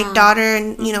 for my daughter,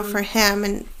 and for him,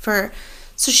 and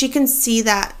so she can see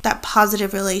that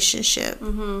positive relationship.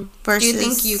 Versus, do you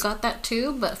think you got that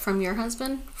too, but from your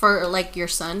husband, for, like, your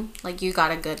son, like, you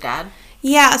got a good dad?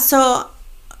 Yeah, so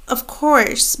of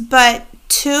course, but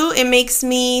two, it makes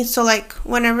me, so, like,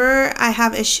 whenever I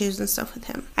have issues and stuff with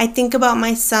him, I think about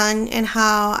my son and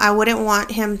how I wouldn't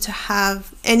want him to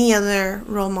have any other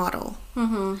role model.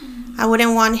 I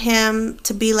wouldn't want him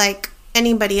to be like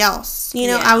anybody else.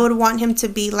 I would want him to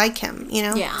be like him,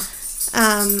 Yeah.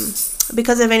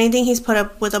 Because if anything, he's put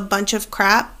up with a bunch of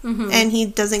crap, and he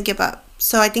doesn't give up.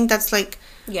 So I think that's, like,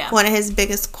 one of his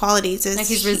biggest qualities is, like,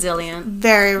 he's resilient.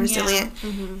 Very resilient.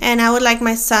 And I would like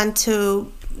my son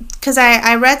to, because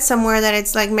I read somewhere that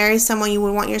it's like, marry someone you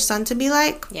would want your son to be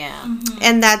like. Yeah.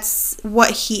 And that's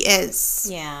what he is.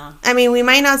 Yeah. I mean, we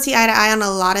might not see eye to eye on a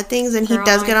lot of things, and he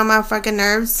does get on my fucking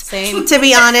nerves. Same. To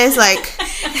be honest, like,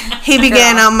 he be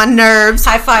getting on my nerves.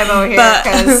 High five over here,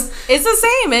 because it's the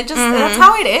same. It just, that's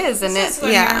how it is. And it's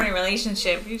when you're in a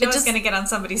relationship. You're just going to get on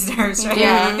somebody's nerves, right?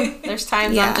 Yeah. There's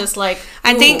times I'm just like, ooh.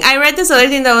 I think I read this other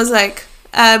thing that was like,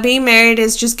 being married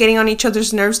is just getting on each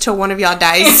other's nerves till one of y'all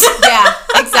dies. Yeah,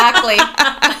 exactly.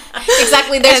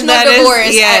 Exactly. There's no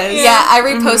divorce. I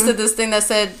reposted this thing that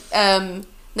said,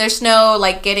 there's no,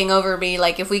 like, getting over me.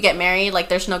 Like, if we get married, like,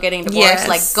 there's no getting divorced. Yes.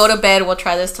 Like, go to bed. We'll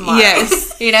try this tomorrow.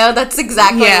 Yes. That's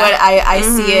exactly what I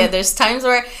see it. There's times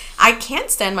where I can't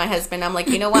stand my husband. I'm like,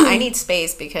 you know what? I need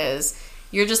space because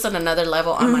you're just on another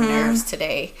level on my nerves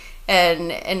today.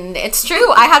 And it's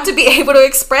true. I have to be able to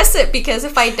express it, because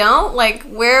if I don't, like,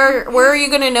 where are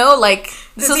you gonna know? Like,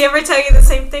 does he ever tell you the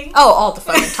same thing? Oh, all the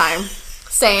fucking time.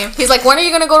 Same. He's like, when are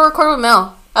you gonna go record with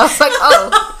Mel? I was like,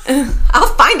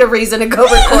 I'll find a reason to go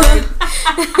record.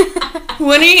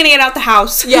 When are you gonna get out the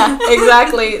house? Yeah,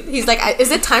 exactly. He's like,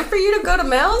 is it time for you to go to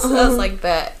Mel's? I was like,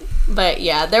 bet. But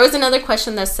yeah, there was another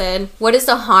question that said, what is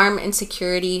the harm,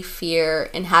 insecurity, fear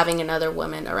in having another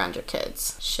woman around your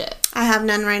kids? Shit. I have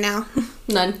none right now.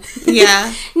 None.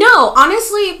 Yeah. No,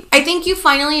 honestly, I think you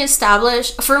finally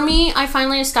establish, for me, I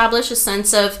finally established a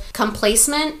sense of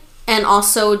complacement, and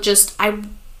also just,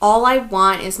 all I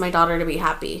want is my daughter to be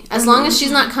happy. As long as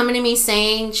she's not coming to me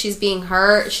saying she's being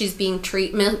hurt, she's being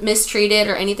mistreated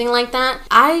or anything like that,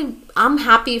 I'm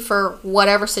happy for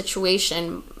whatever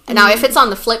situation. Now, if it's on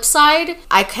the flip side,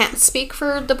 I can't speak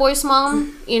for the boy's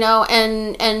mom,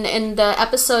 and in the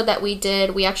episode that we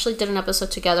did, we actually did an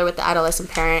episode together with the adolescent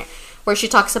parent where she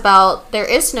talks about there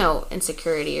is no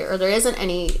insecurity, or there isn't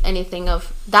anything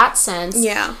of that sense.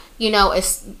 Yeah.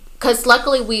 Because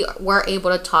luckily we were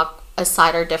able to talk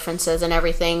aside our differences and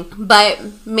everything, but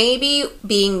maybe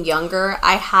being younger,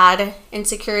 I had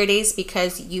insecurities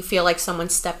because you feel like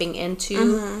someone's stepping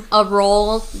into a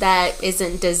role that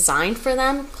isn't designed for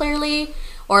them, clearly,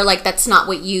 or like that's not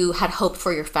what you had hoped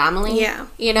for your family.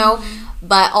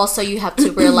 But also you have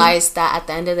to realize that at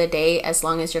the end of the day, as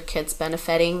long as your kid's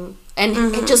benefiting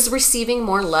and just receiving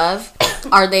more love,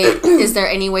 is there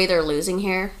any way they're losing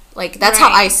here? Like, that's how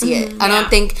I see it. I don't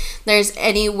think there's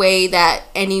any way that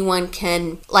anyone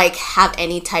can, like, have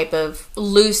any type of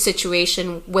lose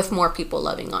situation with more people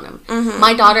loving on them.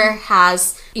 My daughter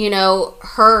has,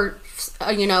 her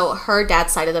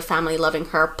dad's side of the family loving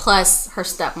her, plus her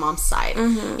stepmom's side.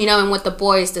 And with the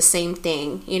boys, the same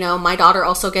thing. My daughter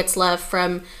also gets love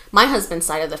from my husband's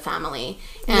side of the family,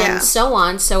 and so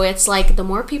on. So it's like, the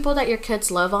more people that your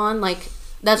kids love on, like,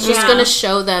 that's just going to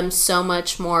show them so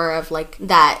much more of, like,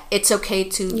 that it's okay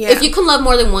to... If you can love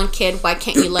more than one kid, why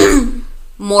can't you love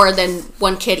more than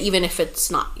one kid, even if it's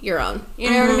not your own?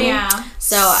 You know what I mean? Yeah.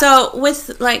 So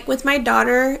with my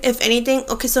daughter, if anything...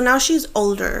 Okay, so now she's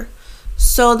older.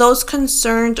 So those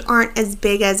concerns aren't as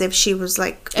big as if she was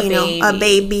like, a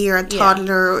baby or a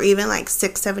toddler or even like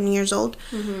 6-7 years old.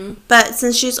 But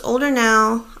since she's older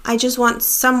now, I just want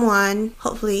someone,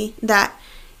 hopefully, that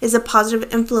is a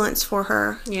positive influence for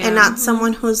her and not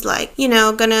someone who's like,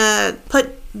 gonna put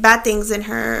bad things in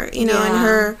her, in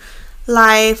her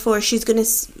life, or she's gonna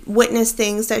witness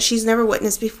things that she's never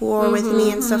witnessed before with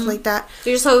me and stuff like that.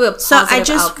 So I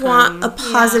just want a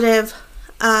positive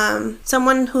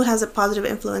someone who has a positive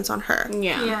influence on her.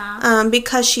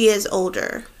 Because she is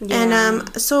older. And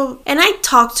and I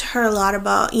talked to her a lot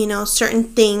about, certain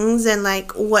things and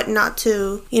like what not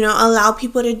to, allow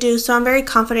people to do. So I'm very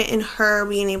confident in her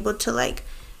being able to like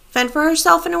fend for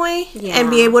herself in a way and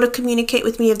be able to communicate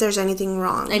with me if there's anything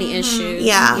wrong. Any issues.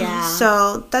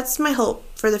 So that's my hope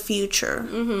for the future.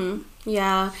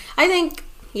 I think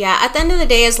at the end of the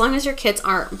day, as long as your kids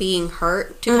aren't being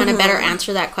hurt, to kind of better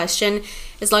answer that question,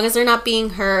 as long as they're not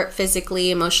being hurt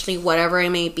physically, emotionally, whatever it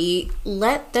may be,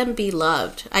 let them be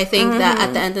loved. I think that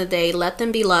at the end of the day, let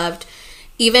them be loved,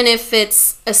 even if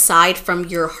it's aside from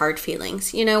your hard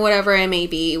feelings, whatever it may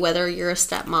be, whether you're a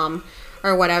stepmom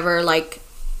or whatever, like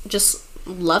just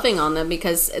loving on them,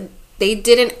 because they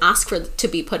didn't ask to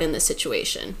be put in this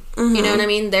situation. You know what I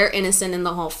mean? They're innocent in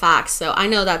the whole fact. So I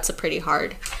know that's a pretty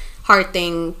hard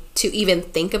thing to even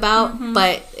think about,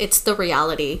 but it's the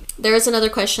reality. There is another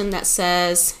question that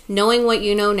says, knowing what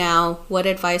you know now, what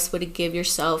advice would you give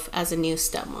yourself as a new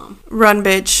stepmom? Run,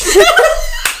 bitch.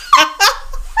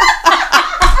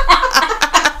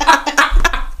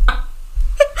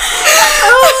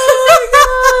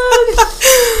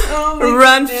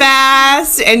 Run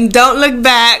fast and don't look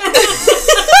back.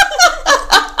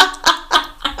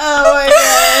 Oh my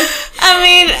god. I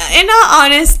mean, in all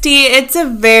honesty, it's a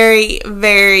very,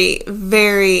 very,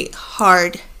 very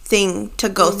hard thing to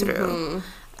go through.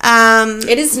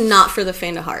 It is not for the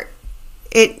faint of heart.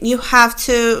 You have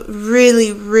to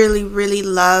really, really, really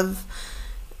love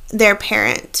their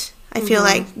parent. I feel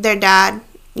like their dad,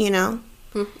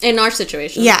 In our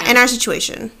situation. Yeah, in our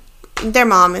situation. Their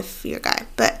mom if you're a guy.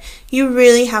 But you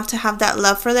really have to have that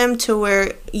love for them to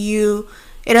where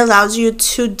it allows you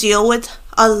to deal with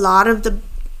a lot of the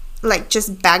like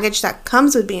just baggage that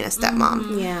comes with being a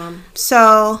stepmom.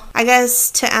 So I guess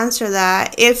to answer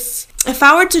that, if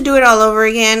I were to do it all over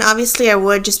again, obviously I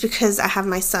would, just because I have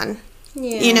my son.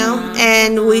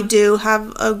 And we do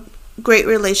have a great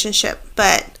relationship,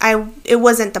 but it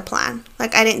wasn't the plan.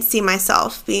 Like, I didn't see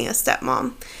myself being a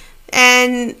stepmom.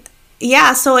 And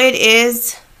so it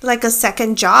is like a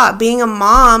second job. Being a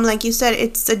mom, like you said,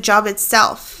 it's a job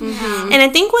itself. And I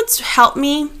think what's helped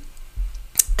me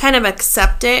kind of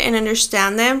accept it and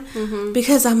understand them,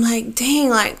 because I'm like, dang,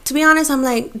 like, to be honest, I'm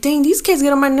like, dang, these kids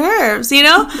get on my nerves,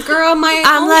 Girl,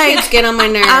 my kids get on my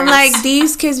nerves. I'm like,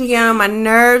 these kids be getting on my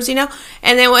nerves, And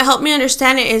then what helped me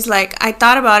understand it is, like, I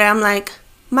thought about it, I'm like,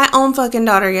 my own fucking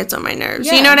daughter gets on my nerves.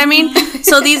 You know what I mean?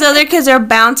 So these other kids are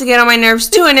bound to get on my nerves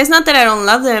too. And it's not that I don't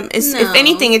love them. If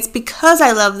anything, it's because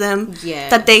I love them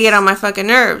that they get on my fucking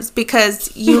nerves.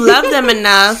 Because you love them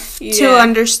enough to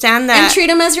understand that. And treat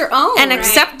them as your own. And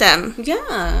accept them.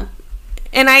 Yeah.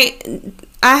 And I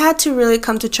had to really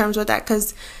come to terms with that,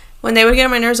 because when they would get on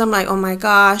my nerves, I'm like, oh my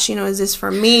gosh, is this for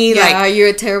me? Yeah, like, are you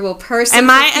a terrible person? Am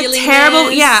I a terrible?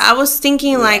 This? Yeah, I was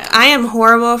thinking like, I am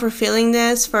horrible for feeling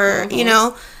this, for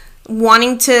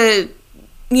wanting to,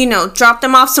 drop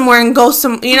them off somewhere and go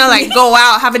like go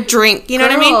out, have a drink. You know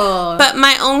what I mean? But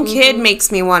my own kid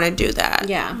makes me want to do that.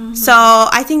 Yeah. So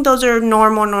I think those are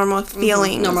normal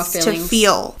feelings. To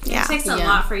feel. Yeah. It takes a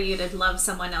lot for you to love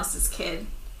someone else's kid.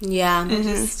 Yeah,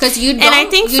 because you don't. And I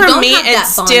think for me,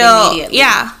 it's still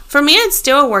for me, it's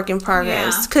still a work in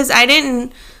progress, because I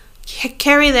didn't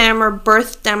carry them or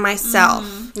birth them myself.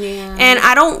 And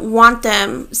I don't want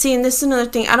them. See, and this is another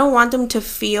thing. I don't want them to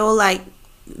feel like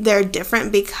they're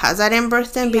different because I didn't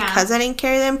birth them, because I didn't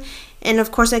carry them. And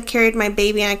of course, I carried my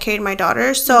baby and I carried my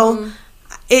daughter. So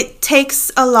it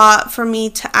takes a lot for me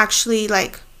to actually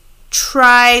like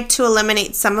try to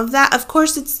eliminate some of that. Of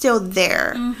course, it's still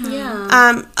there.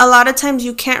 A lot of times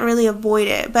you can't really avoid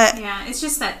it, but it's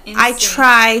just that instinct. I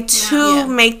try to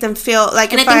make them feel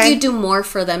like, and I think you do more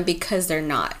for them because they're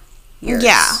not yours.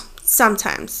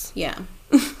 Sometimes.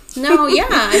 No,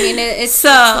 I mean, it's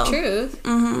the truth.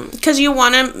 Because you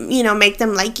want to, make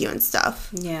them like you and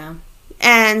stuff.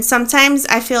 And sometimes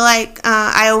I feel like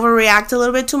I overreact a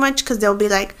little bit too much, because they'll be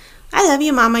like, I love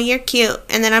you, Mama, you're cute.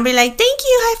 And then I'll be like, thank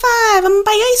you, high five, I'm gonna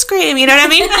buy you ice cream. You know what I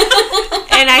mean?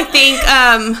 And I think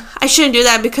I shouldn't do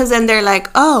that, because then they're like,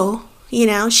 oh,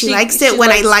 she likes it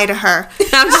when I lie to her. No,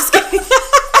 I'm just kidding.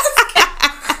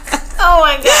 Oh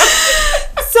my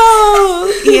god.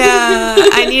 So yeah,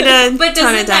 I need to. But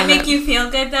doesn't that make you feel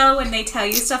good though when they tell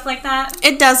you stuff like that?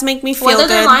 It does make me feel whether good.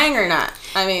 they're lying or not.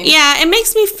 I mean, yeah, it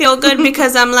makes me feel good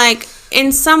because I'm like,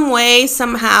 in some way,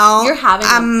 somehow,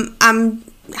 I'm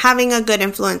having a good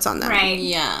influence on them. Right.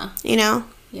 Yeah. You know.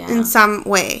 Yeah. In some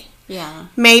way. Yeah.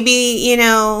 Maybe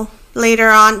later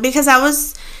on, because I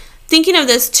was thinking of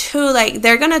this too. Like,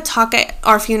 they're gonna talk at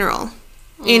our funeral.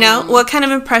 You know, what kind of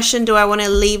impression do I want to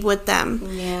leave with them?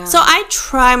 Yeah. So I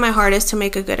try my hardest to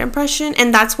make a good impression,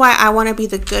 and that's why I want to be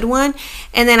the good one,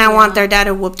 and then I want their dad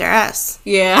to whoop their ass.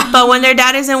 Yeah. But when their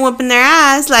dad isn't whooping their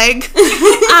ass, like,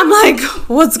 I'm like,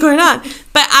 what's going on?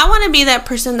 But I want to be that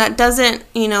person that doesn't,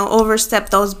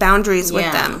 overstep those boundaries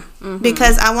with them. Mm-hmm.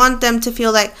 Because I want them to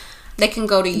feel like they can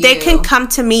go to you. They can come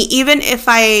to me, even if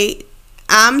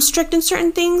I'm strict in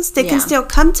certain things, they can still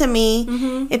come to me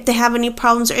if they have any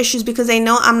problems or issues, because they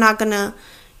know I'm not gonna,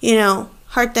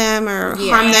 hurt them or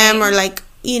harm them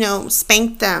or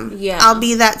spank them. Yeah. I'll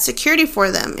be that security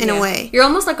for them in a way. You're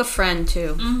almost like a friend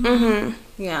too. Mm-hmm.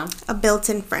 Yeah. A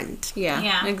built-in friend.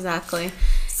 Yeah. Exactly.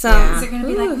 So they're gonna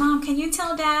be like, Mom, can you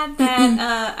tell Dad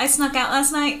that I snuck out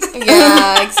last night?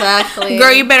 Yeah, exactly.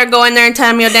 Girl, you better go in there and tell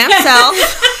him your damn self.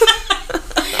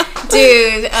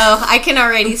 Dude, I can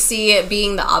already see it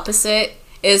being the opposite.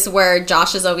 Is where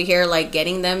Josh is over here, like,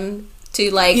 getting them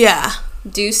to, like,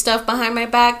 do stuff behind my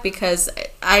back because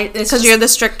you're the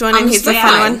strict one and he's the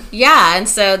fun one. Yeah, and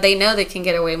so they know they can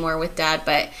get away more with Dad.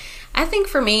 But I think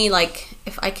for me, like,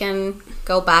 if I can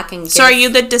go back and So are you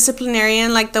the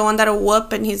disciplinarian, like the one that'll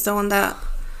whoop and he's the one that...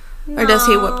 Or does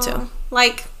he whoop too?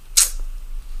 Like...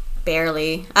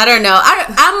 Barely. I don't know.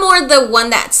 I'm more the one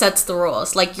that sets the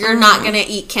rules. Like, you're not going to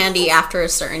eat candy after a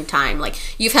certain time. Like,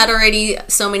 you've had already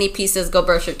so many pieces, go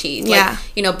brush your teeth. Yeah.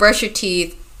 Like, brush your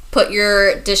teeth, put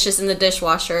your dishes in the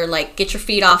dishwasher, like, get your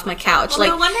feet off my couch. Well, like,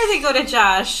 no wonder they go to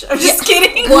Josh. I'm just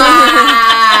kidding.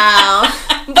 Wow.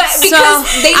 But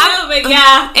because they know, but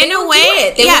in a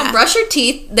way, they won't brush your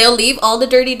teeth. They'll leave all the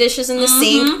dirty dishes in the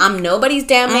sink. I'm nobody's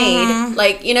damn maid.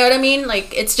 Like, you know what I mean?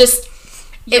 Like, it's just...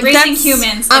 You're raising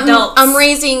humans, adults. I'm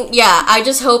raising, I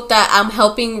just hope that I'm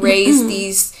helping raise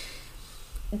these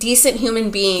decent human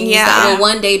beings that will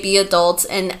one day be adults,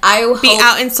 and I hope be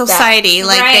out in society.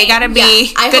 They gotta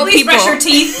be good people. Brush your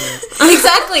teeth.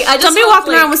 Exactly. I just don't be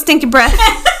walking around with stinky breath.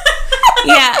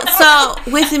 So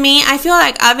with me, I feel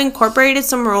like I've incorporated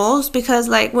some rules because,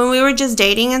 like, when we were just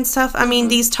dating and stuff, I mean,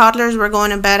 these toddlers were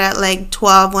going to bed at like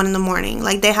 12, 1 in the morning.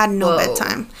 Like, they had no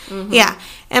bedtime. Yeah.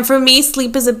 And for me,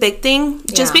 sleep is a big thing.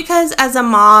 Just because as a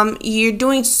mom, you're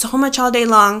doing so much all day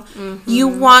long. You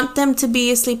want them to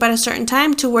be asleep at a certain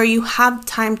time to where you have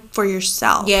time for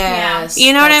yourself. Yes.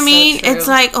 You know what I mean? So it's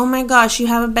like, oh my gosh, you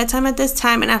have a bedtime at this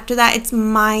time. And after that, it's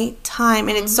my time.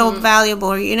 And it's so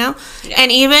valuable, Yeah. And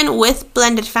even with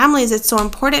blended families, it's so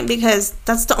important because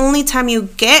that's the only time you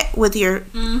get with your,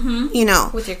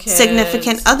 with your kids.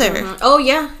 Significant other. Oh,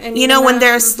 yeah. And when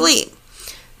they're asleep.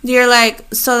 You're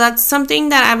like, so that's something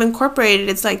that I've incorporated.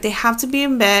 It's like they have to be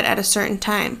in bed at a certain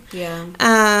time. Yeah.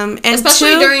 And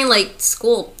especially during like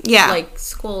school. Yeah. Like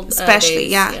school especially,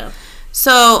 days. Yeah.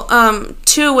 So,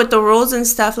 too, with the rules and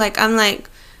stuff, like, I'm like,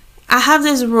 I have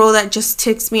this rule that just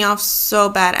ticks me off so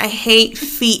bad. I hate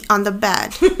feet on the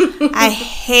bed. I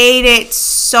hate it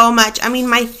so much. I mean,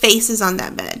 my face is on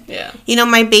that bed. Yeah.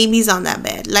 My baby's on that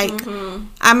bed. Like,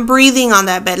 I'm breathing on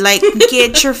that bed. Like,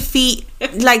 get your feet,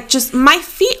 like, just, my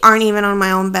feet aren't even on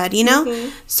my own bed,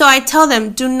 So I tell them,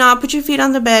 do not put your feet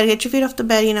on the bed. Get your feet off the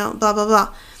bed, blah, blah,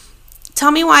 blah. Tell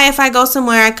me why if I go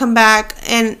somewhere, I come back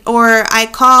or I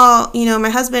call, my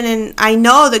husband, and I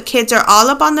know the kids are all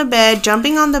up on the bed,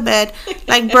 jumping on the bed,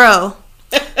 like, bro.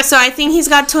 So I think he's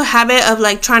got to a habit of,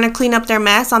 like, trying to clean up their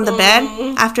mess on the bed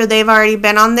after they've already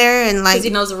been on there, and, like, because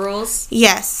he knows the rules.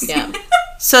 Yes. Yeah.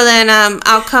 So then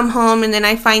I'll come home and then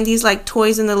I find these, like,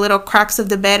 toys in the little cracks of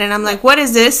the bed, and I'm like, what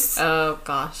is this? Oh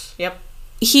gosh. Yep.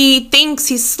 He thinks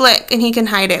he's slick and he can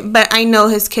hide it, but I know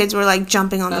his kids were, like,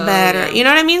 jumping on the bed, or, you know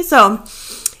what I mean? So,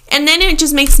 and then it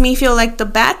just makes me feel like the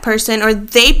bad person, or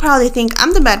they probably think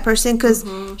I'm the bad person, because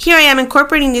here I am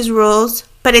incorporating these rules,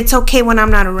 but it's okay when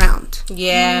I'm not around.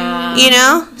 Yeah.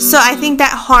 So I think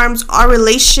that harms our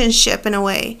relationship in a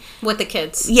way. With the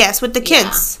kids. Yes, with the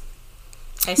kids.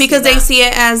 Yeah. Because they see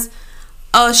it as,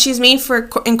 oh, she's mean for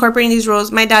incorporating these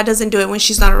rules. My dad doesn't do it when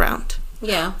she's not around.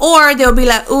 Yeah. Or they'll be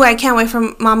like, ooh, I can't wait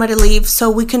for mama to leave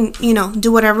so we can,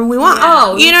 do whatever we want.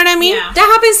 Oh. You know what I mean? Yeah. That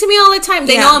happens to me all the time.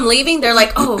 They know I'm leaving. They're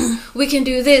like, oh, we can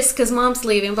do this because mom's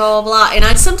leaving, blah, blah, blah. And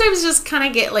I sometimes just kind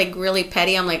of get, like, really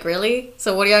petty. I'm like, really?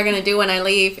 So what are y'all going to do when I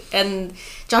leave? And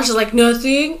Josh is like,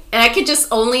 nothing. And I could just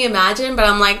only imagine. But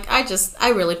I'm like, I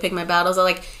really pick my battles. I'm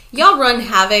like, y'all run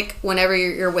havoc whenever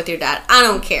you're with your dad. I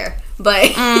don't care.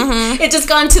 But it just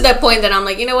gone to that point that I'm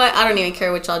like, you know what? I don't even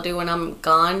care what y'all do when I'm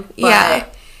gone.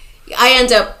 But I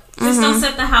end up... Just don't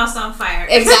set the house on fire.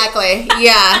 Exactly.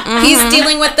 Yeah. He's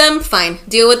dealing with them. Fine.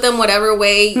 Deal with them whatever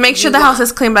way. Make sure the house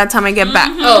is clean by the time I get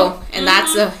back. Oh, and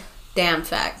that's a damn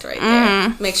fact right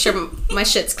there. Make sure my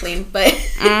shit's clean. But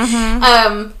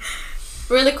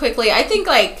really quickly, I think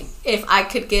like if I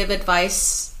could give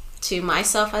advice to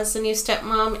myself as the new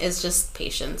stepmom is just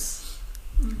patience.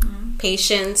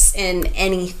 Patience in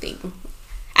anything.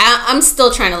 I'm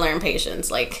still trying to learn patience.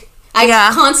 Like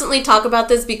I constantly talk about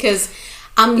this because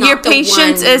I'm not your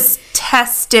patience is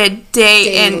tested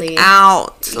day in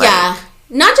out. Like,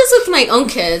 not just with my own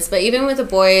kids, but even with the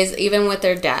boys, even with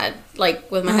their dad, like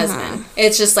with my husband.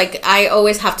 It's just like I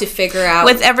always have to figure out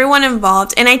with everyone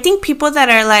involved. And I think people that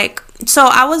are like, so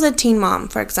I was a teen mom,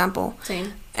 for example.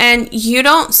 Same. And you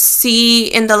don't see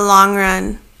in the long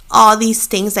run all these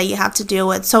things that you have to deal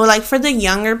with. So like for the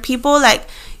younger people, like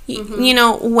you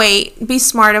know, be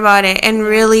smart about it and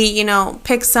really, you know,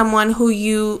 pick someone who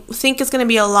you think is going to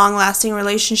be a long-lasting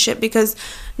relationship, because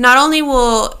not only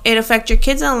will it affect your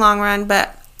kids in the long run,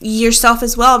 but yourself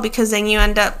as well, because then you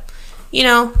end up, you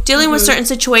know, dealing with certain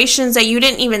situations that you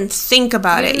didn't even think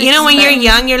about it. You know, when you're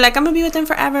young, you're like, I'm going to be with them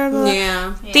forever. Blah, blah.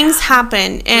 Yeah. Things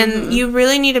happen, and you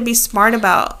really need to be smart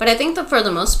about. But I think that for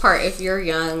the most part, if you're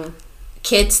young,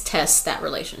 kids test that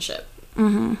relationship.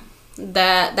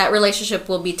 That relationship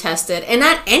will be tested, and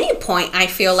at any point I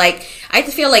feel like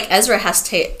Ezra has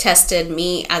tested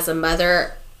me as a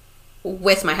mother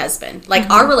with my husband. Like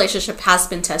our relationship has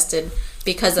been tested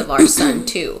because of our son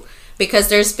too, because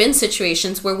there's been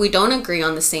situations where we don't agree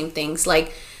on the same things,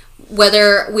 like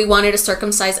whether we wanted to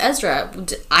circumcise Ezra.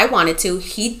 I wanted to,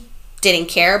 he didn't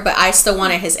care, but I still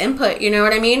wanted his input, you know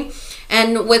what I mean?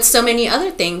 And with so many other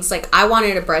things, like I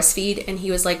wanted to breastfeed, and he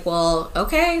was like, well,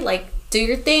 okay, like do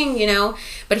your thing, you know.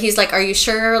 But he's like, are you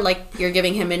sure, like you're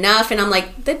giving him enough? And I'm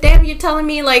like, the damn, you're telling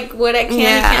me like what I can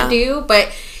and can't do.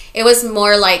 But it was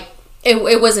more like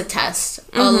it was a test,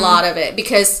 a lot of it,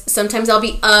 because sometimes I'll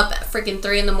be up at freaking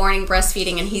 3 a.m.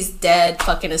 breastfeeding, and he's dead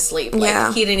fucking asleep.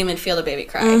 Like he didn't even feel the baby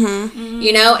cry,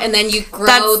 you know. And then you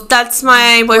grow. That's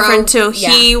my boyfriend too.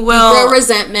 He will grow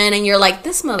resentment, and you're like,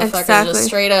 this motherfucker is just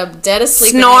straight up dead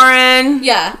asleep, snoring.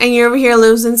 And you're over here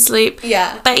losing sleep.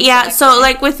 But so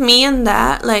like with me and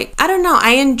that, like I don't know,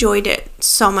 I enjoyed it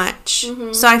so much.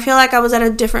 So I feel like I was at a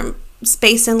different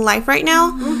space in life right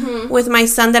now with my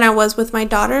son than I was with my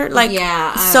daughter. Like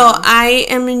so I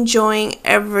am enjoying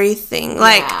everything.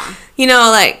 Like you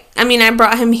know, like I mean, I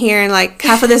brought him here, and like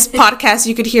half of this podcast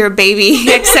you could hear a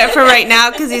baby except for right now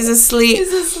because he's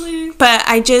asleep. But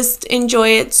I just enjoy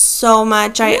it so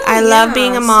much. I love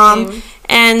being a mom.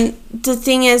 And the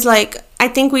thing is, like, I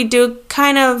think we do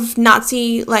kind of not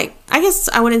see, like, I guess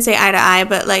I wouldn't say eye to eye,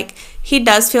 but like he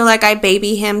does feel like I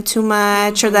baby him too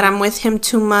much, or that I'm with him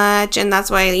too much, and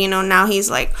that's why, you know, now he's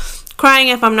like crying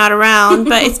if I'm not around.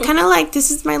 But it's kind of like,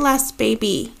 this is my last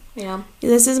baby.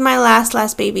 This is my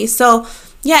last baby. So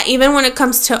yeah, even when it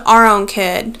comes to our own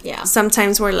kid,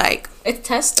 sometimes we're like, it's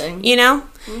testing, you know.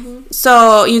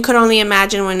 So you could only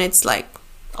imagine when it's like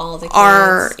all the kids.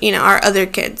 Our, you know, our other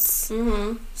kids.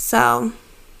 So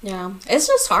yeah, it's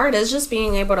just hard. It's just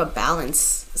being able to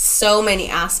balance so many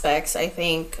aspects. I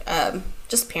think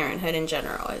just parenthood in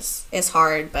general is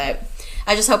hard, but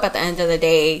I just hope at the end of the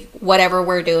day, whatever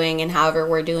we're doing and however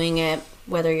we're doing it,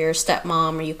 whether you're a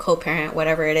stepmom or you co-parent,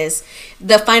 whatever it is,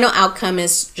 the final outcome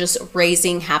is just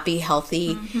raising happy,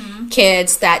 healthy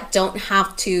kids that don't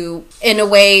have to, in a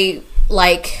way,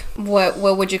 like what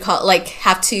would you call it, like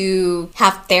have to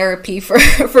have therapy for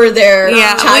their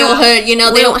childhood, you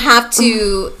know. They don't have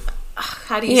to,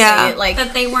 how do you say it, like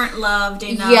that they weren't loved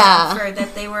enough, or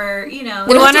that they were, you know,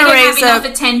 we want to raise enough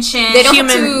attention. They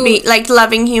don't like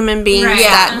loving human beings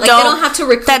that like they don't have to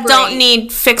recuperate, that don't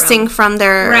need fixing from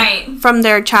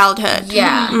their childhood.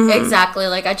 Exactly.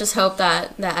 Like I just hope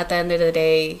that at the end of the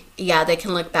day, they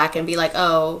can look back and be like,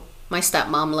 oh, my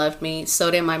stepmom loved me, so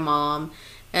did my mom,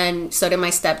 and so did my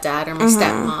stepdad or my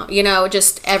stepmom, you know,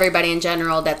 just everybody in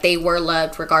general, that they were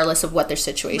loved regardless of what their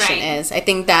situation is. I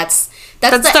think that's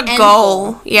the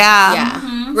goal.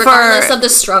 Regardless of the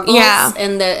struggles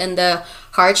and the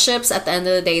hardships, at the end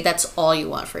of the day, that's all you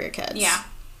want for your kids.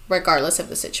 Regardless of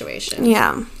the situation.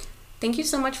 Thank you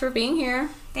so much for being here.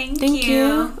 Thank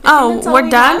you. Oh, we're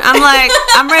done? I'm like,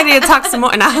 I'm ready to talk some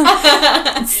more now.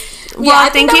 Well,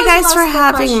 thank you guys for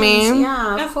having me.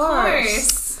 Yeah, of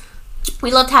course.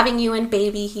 We loved having you and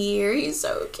baby here. He's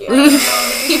so cute.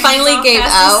 He finally gave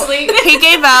out. He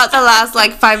gave out the last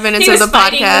 5 minutes of the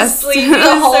podcast.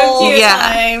 The whole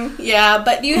time. Yeah.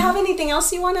 But do you have anything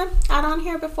else you want to add on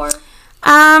here before?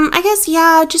 I guess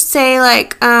just say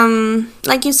like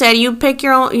you said, you pick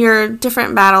your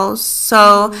different battles.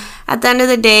 So at the end of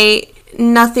the day,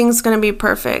 nothing's gonna be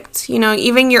perfect.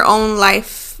 Even your own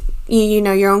life.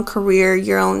 Your own career,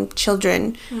 your own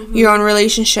children, your own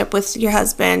relationship with your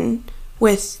husband,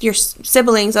 with your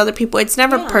siblings, other people. It's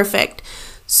never perfect.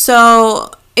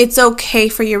 So it's okay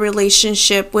for your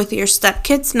relationship with your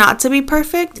stepkids not to be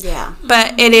perfect. Yeah.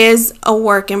 But it is a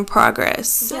work in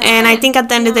progress. Yeah. And I think at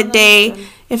the end of the day,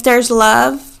 if there's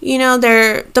love,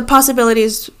 the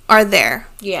possibilities are there.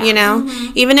 Yeah.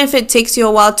 Even if it takes you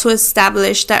a while to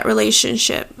establish that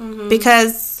relationship.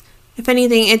 Because if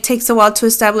anything, it takes a while to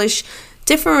establish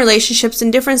different relationships in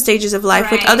different stages of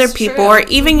life with other people, or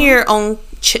even your own,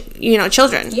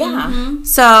 children. Yeah.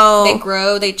 So they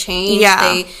grow, they change.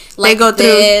 Yeah. They go through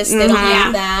this. They don't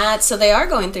like that. So they are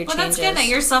going through changes. Well, that's good that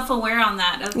you're self-aware on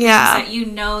that of things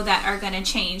that that are going to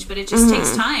change, but it just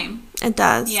takes time. It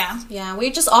does. Yeah. Yeah.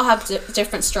 We just all have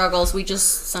different struggles. We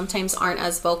just sometimes aren't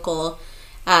as vocal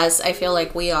as I feel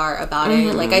like we are about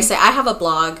it. Like I said, I have a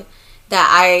blog that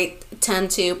I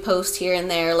tend to post here and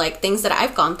there, things that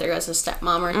I've gone through as a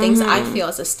stepmom, or things I feel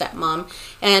as a stepmom.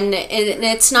 And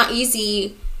it's not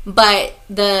easy, but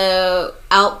the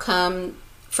outcome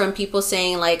from people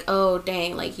saying oh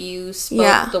dang, you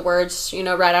spoke the words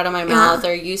right out of my mouth,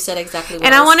 or you said exactly what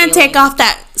and I want to take off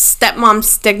that stepmom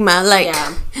stigma,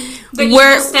 but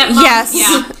we're stepmom. Yes.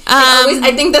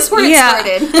 I think that's where it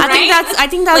started. I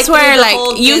think that's where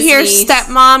you hear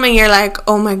stepmom and you're like,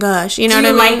 oh my gosh, you know what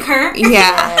I mean? Like her? Yeah.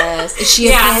 Yes. Is she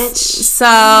a bitch?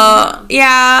 So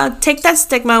take that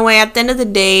stigma away. At the end of the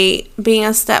day, being a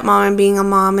stepmom and being a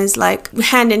mom is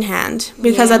hand in hand,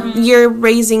 because you're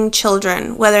raising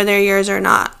children, whether they're yours or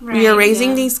not. You're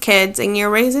raising these kids, and you're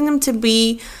raising them to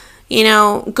be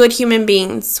good human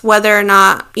beings, whether or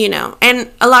not, and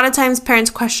a lot of times parents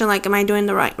question, am I doing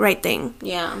the right thing?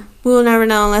 Yeah. We will never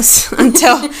know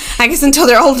until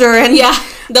they're older, and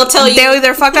they'll tell you. They'll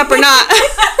either fuck up or not.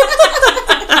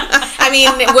 I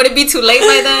mean, would it be too late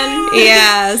by then?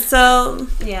 Yeah, so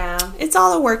it's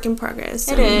all a work in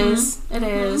progress. It is. It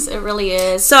is. It really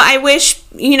is. So I wish,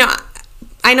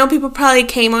 I know people probably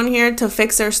came on here to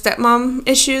fix their stepmom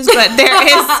issues, but there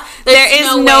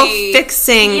is no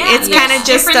fixing. Yeah, it's kind of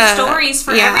just different stories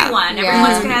for everyone.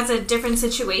 Everyone has a different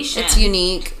situation. It's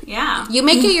unique. Yeah. You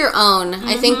make it your own.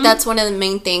 I think that's one of the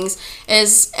main things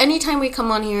is anytime we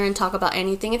come on here and talk about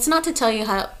anything, it's not to tell you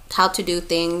how to do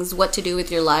things, what to do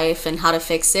with your life, and how to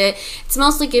fix it. It's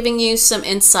mostly giving you some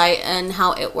insight on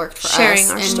how it worked for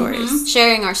us.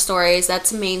 Sharing our stories. That's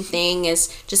the main thing, is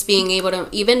just being able to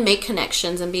even make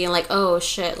connections and being like, oh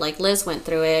shit, Liz went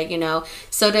through it,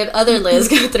 so did other Liz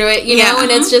go through it, know,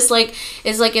 and it's just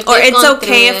it's like if, or it's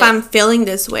okay if I'm feeling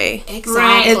this way.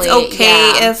 Exactly. It's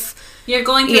okay if you're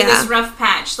going through this rough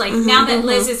patch. Now that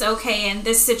Liz is okay in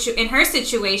in her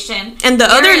situation, and the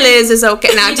other Liz is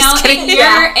okay. Now, just kidding.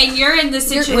 And you're in the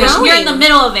situation. You're in the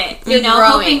middle of it.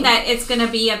 Hoping that it's going to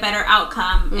be a better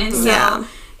outcome. And so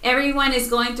everyone is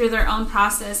going through their own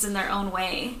process in their own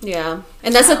way. Yeah,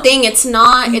 and that's the thing. It's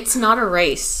not a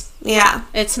race. Yeah,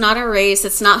 it's not a race.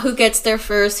 It's not who gets there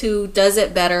first, who does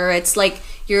it better. It's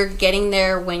you're getting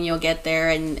there when you'll get there,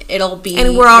 and it'll be.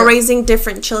 And we're all raising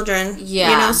different children.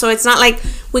 Yeah, so it's not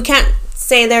we can't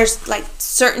say there's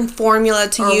certain formula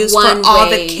to use for all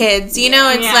the kids.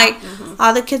 It's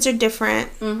all the kids are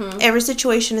different. Every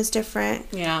situation is different.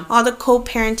 Yeah, all the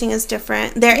co-parenting is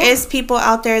different. There is people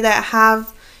out there that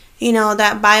have,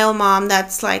 that bio mom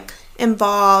that's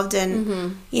involved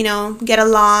and get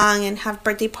along and have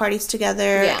birthday parties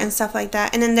together and stuff like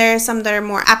that, and then there are some that are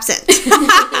more absent.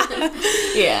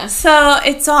 So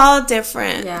it's all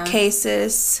different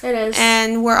cases. It is,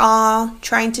 and we're all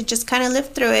trying to just kind of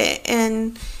live through it,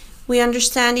 and we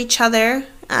understand each other.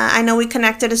 I know we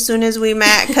connected as soon as we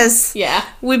met because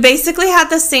we basically had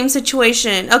the same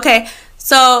situation. Okay,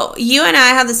 so you and I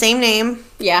have the same name.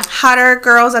 Yeah, hotter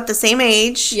girls at the same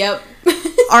age. Yep.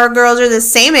 Our girls are the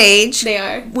same age. They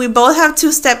are. We both have 2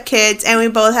 stepkids, and we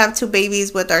both have 2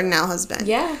 babies with our now husband.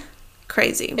 Yeah.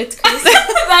 Crazy. It's crazy.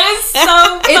 That is so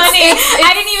funny.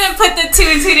 I didn't even put the 2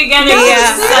 and 2 together.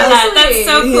 Yeah. That's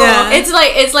so cool. Yeah.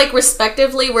 It's like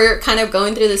respectively we're kind of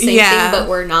going through the same thing, but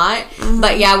we're not.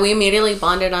 But we immediately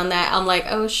bonded on that. I'm like,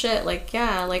 oh shit,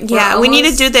 we need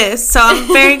to do this. So I'm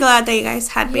very glad that you guys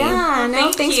had me. Yeah,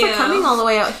 no, thanks for coming all the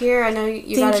way out here. I know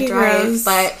you gotta drive, Rose.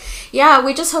 But yeah,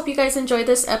 we just hope you guys enjoyed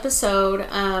this episode.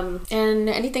 And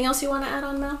anything else you want to add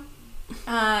on, Mel?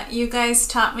 You guys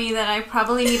taught me that I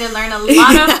probably need to learn a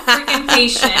lot of freaking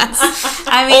patience.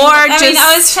 I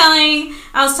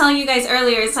was telling you guys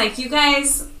earlier, it's like you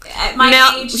guys at my age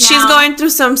now, she's going through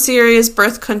some serious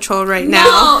birth control right now.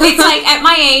 No, it's like at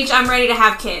my age, I'm ready to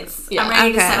have kids. Yeah. I'm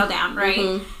ready to settle down, right?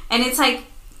 Mm-hmm. And it's like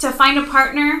to find a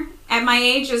partner at my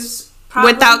age is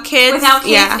probably without kids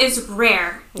is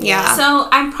rare. Yeah. So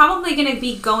I'm probably going to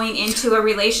be going into a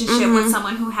relationship with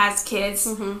someone who has kids,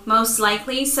 most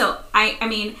likely. So I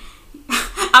mean,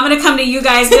 I'm going to come to you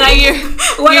guys. Like,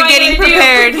 what you're getting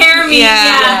prepared. Prepare me.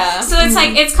 Yeah. So it's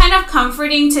like, it's kind of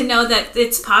comforting to know that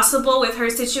it's possible with her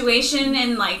situation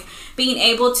and like being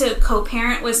able to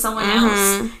co-parent with someone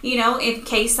else, you know, in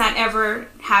case that ever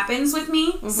happens with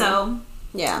me. So,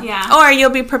 yeah. Or you'll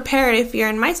be prepared if you're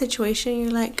in my situation.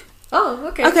 You're like, oh,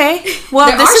 okay. Okay.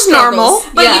 Well, this is normal.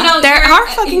 But you know, there are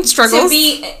fucking struggles.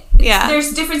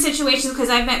 There's different situations because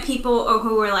I've met people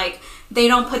who were like, they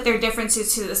don't put their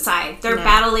differences to the side. They're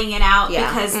battling it out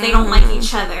because they don't like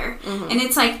each other. And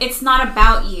it's like, it's not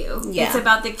about you. It's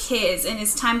about the kids. And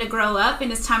it's time to grow up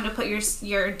and it's time to put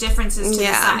your differences to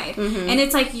the side. And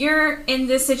it's like, you're in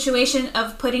this situation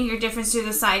of putting your difference to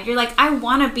the side. You're like, I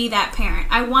want to be that parent.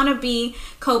 I want to be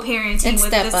co-parenting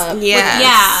with this.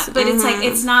 But it's like,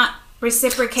 it's not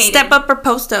reciprocated. Step up or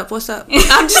post up. What's up?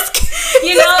 I'm just kidding.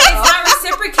 You know, it's not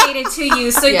reciprocated to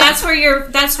you. So that's where you're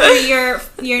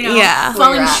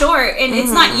falling short. And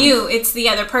it's not you, it's the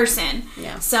other person.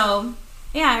 Yeah. So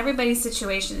yeah, everybody's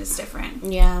situation is different.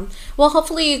 Yeah. Well,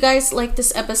 hopefully you guys liked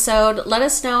this episode. Let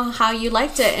us know how you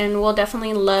liked it, and we'll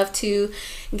definitely love to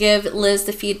give Liz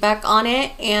the feedback on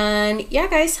it. And yeah,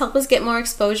 guys, help us get more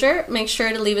exposure. Make sure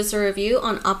to leave us a review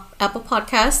on Apple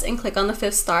Podcasts and click on the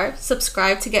 5th star.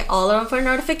 Subscribe to get all of our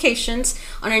notifications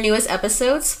on our newest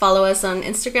episodes. Follow us on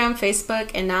Instagram,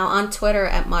 Facebook, and now on Twitter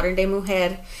at Modern Day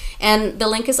Mujer. And the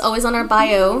link is always on our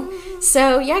bio.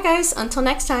 So yeah, guys, until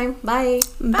next time. Bye.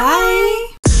 Bye.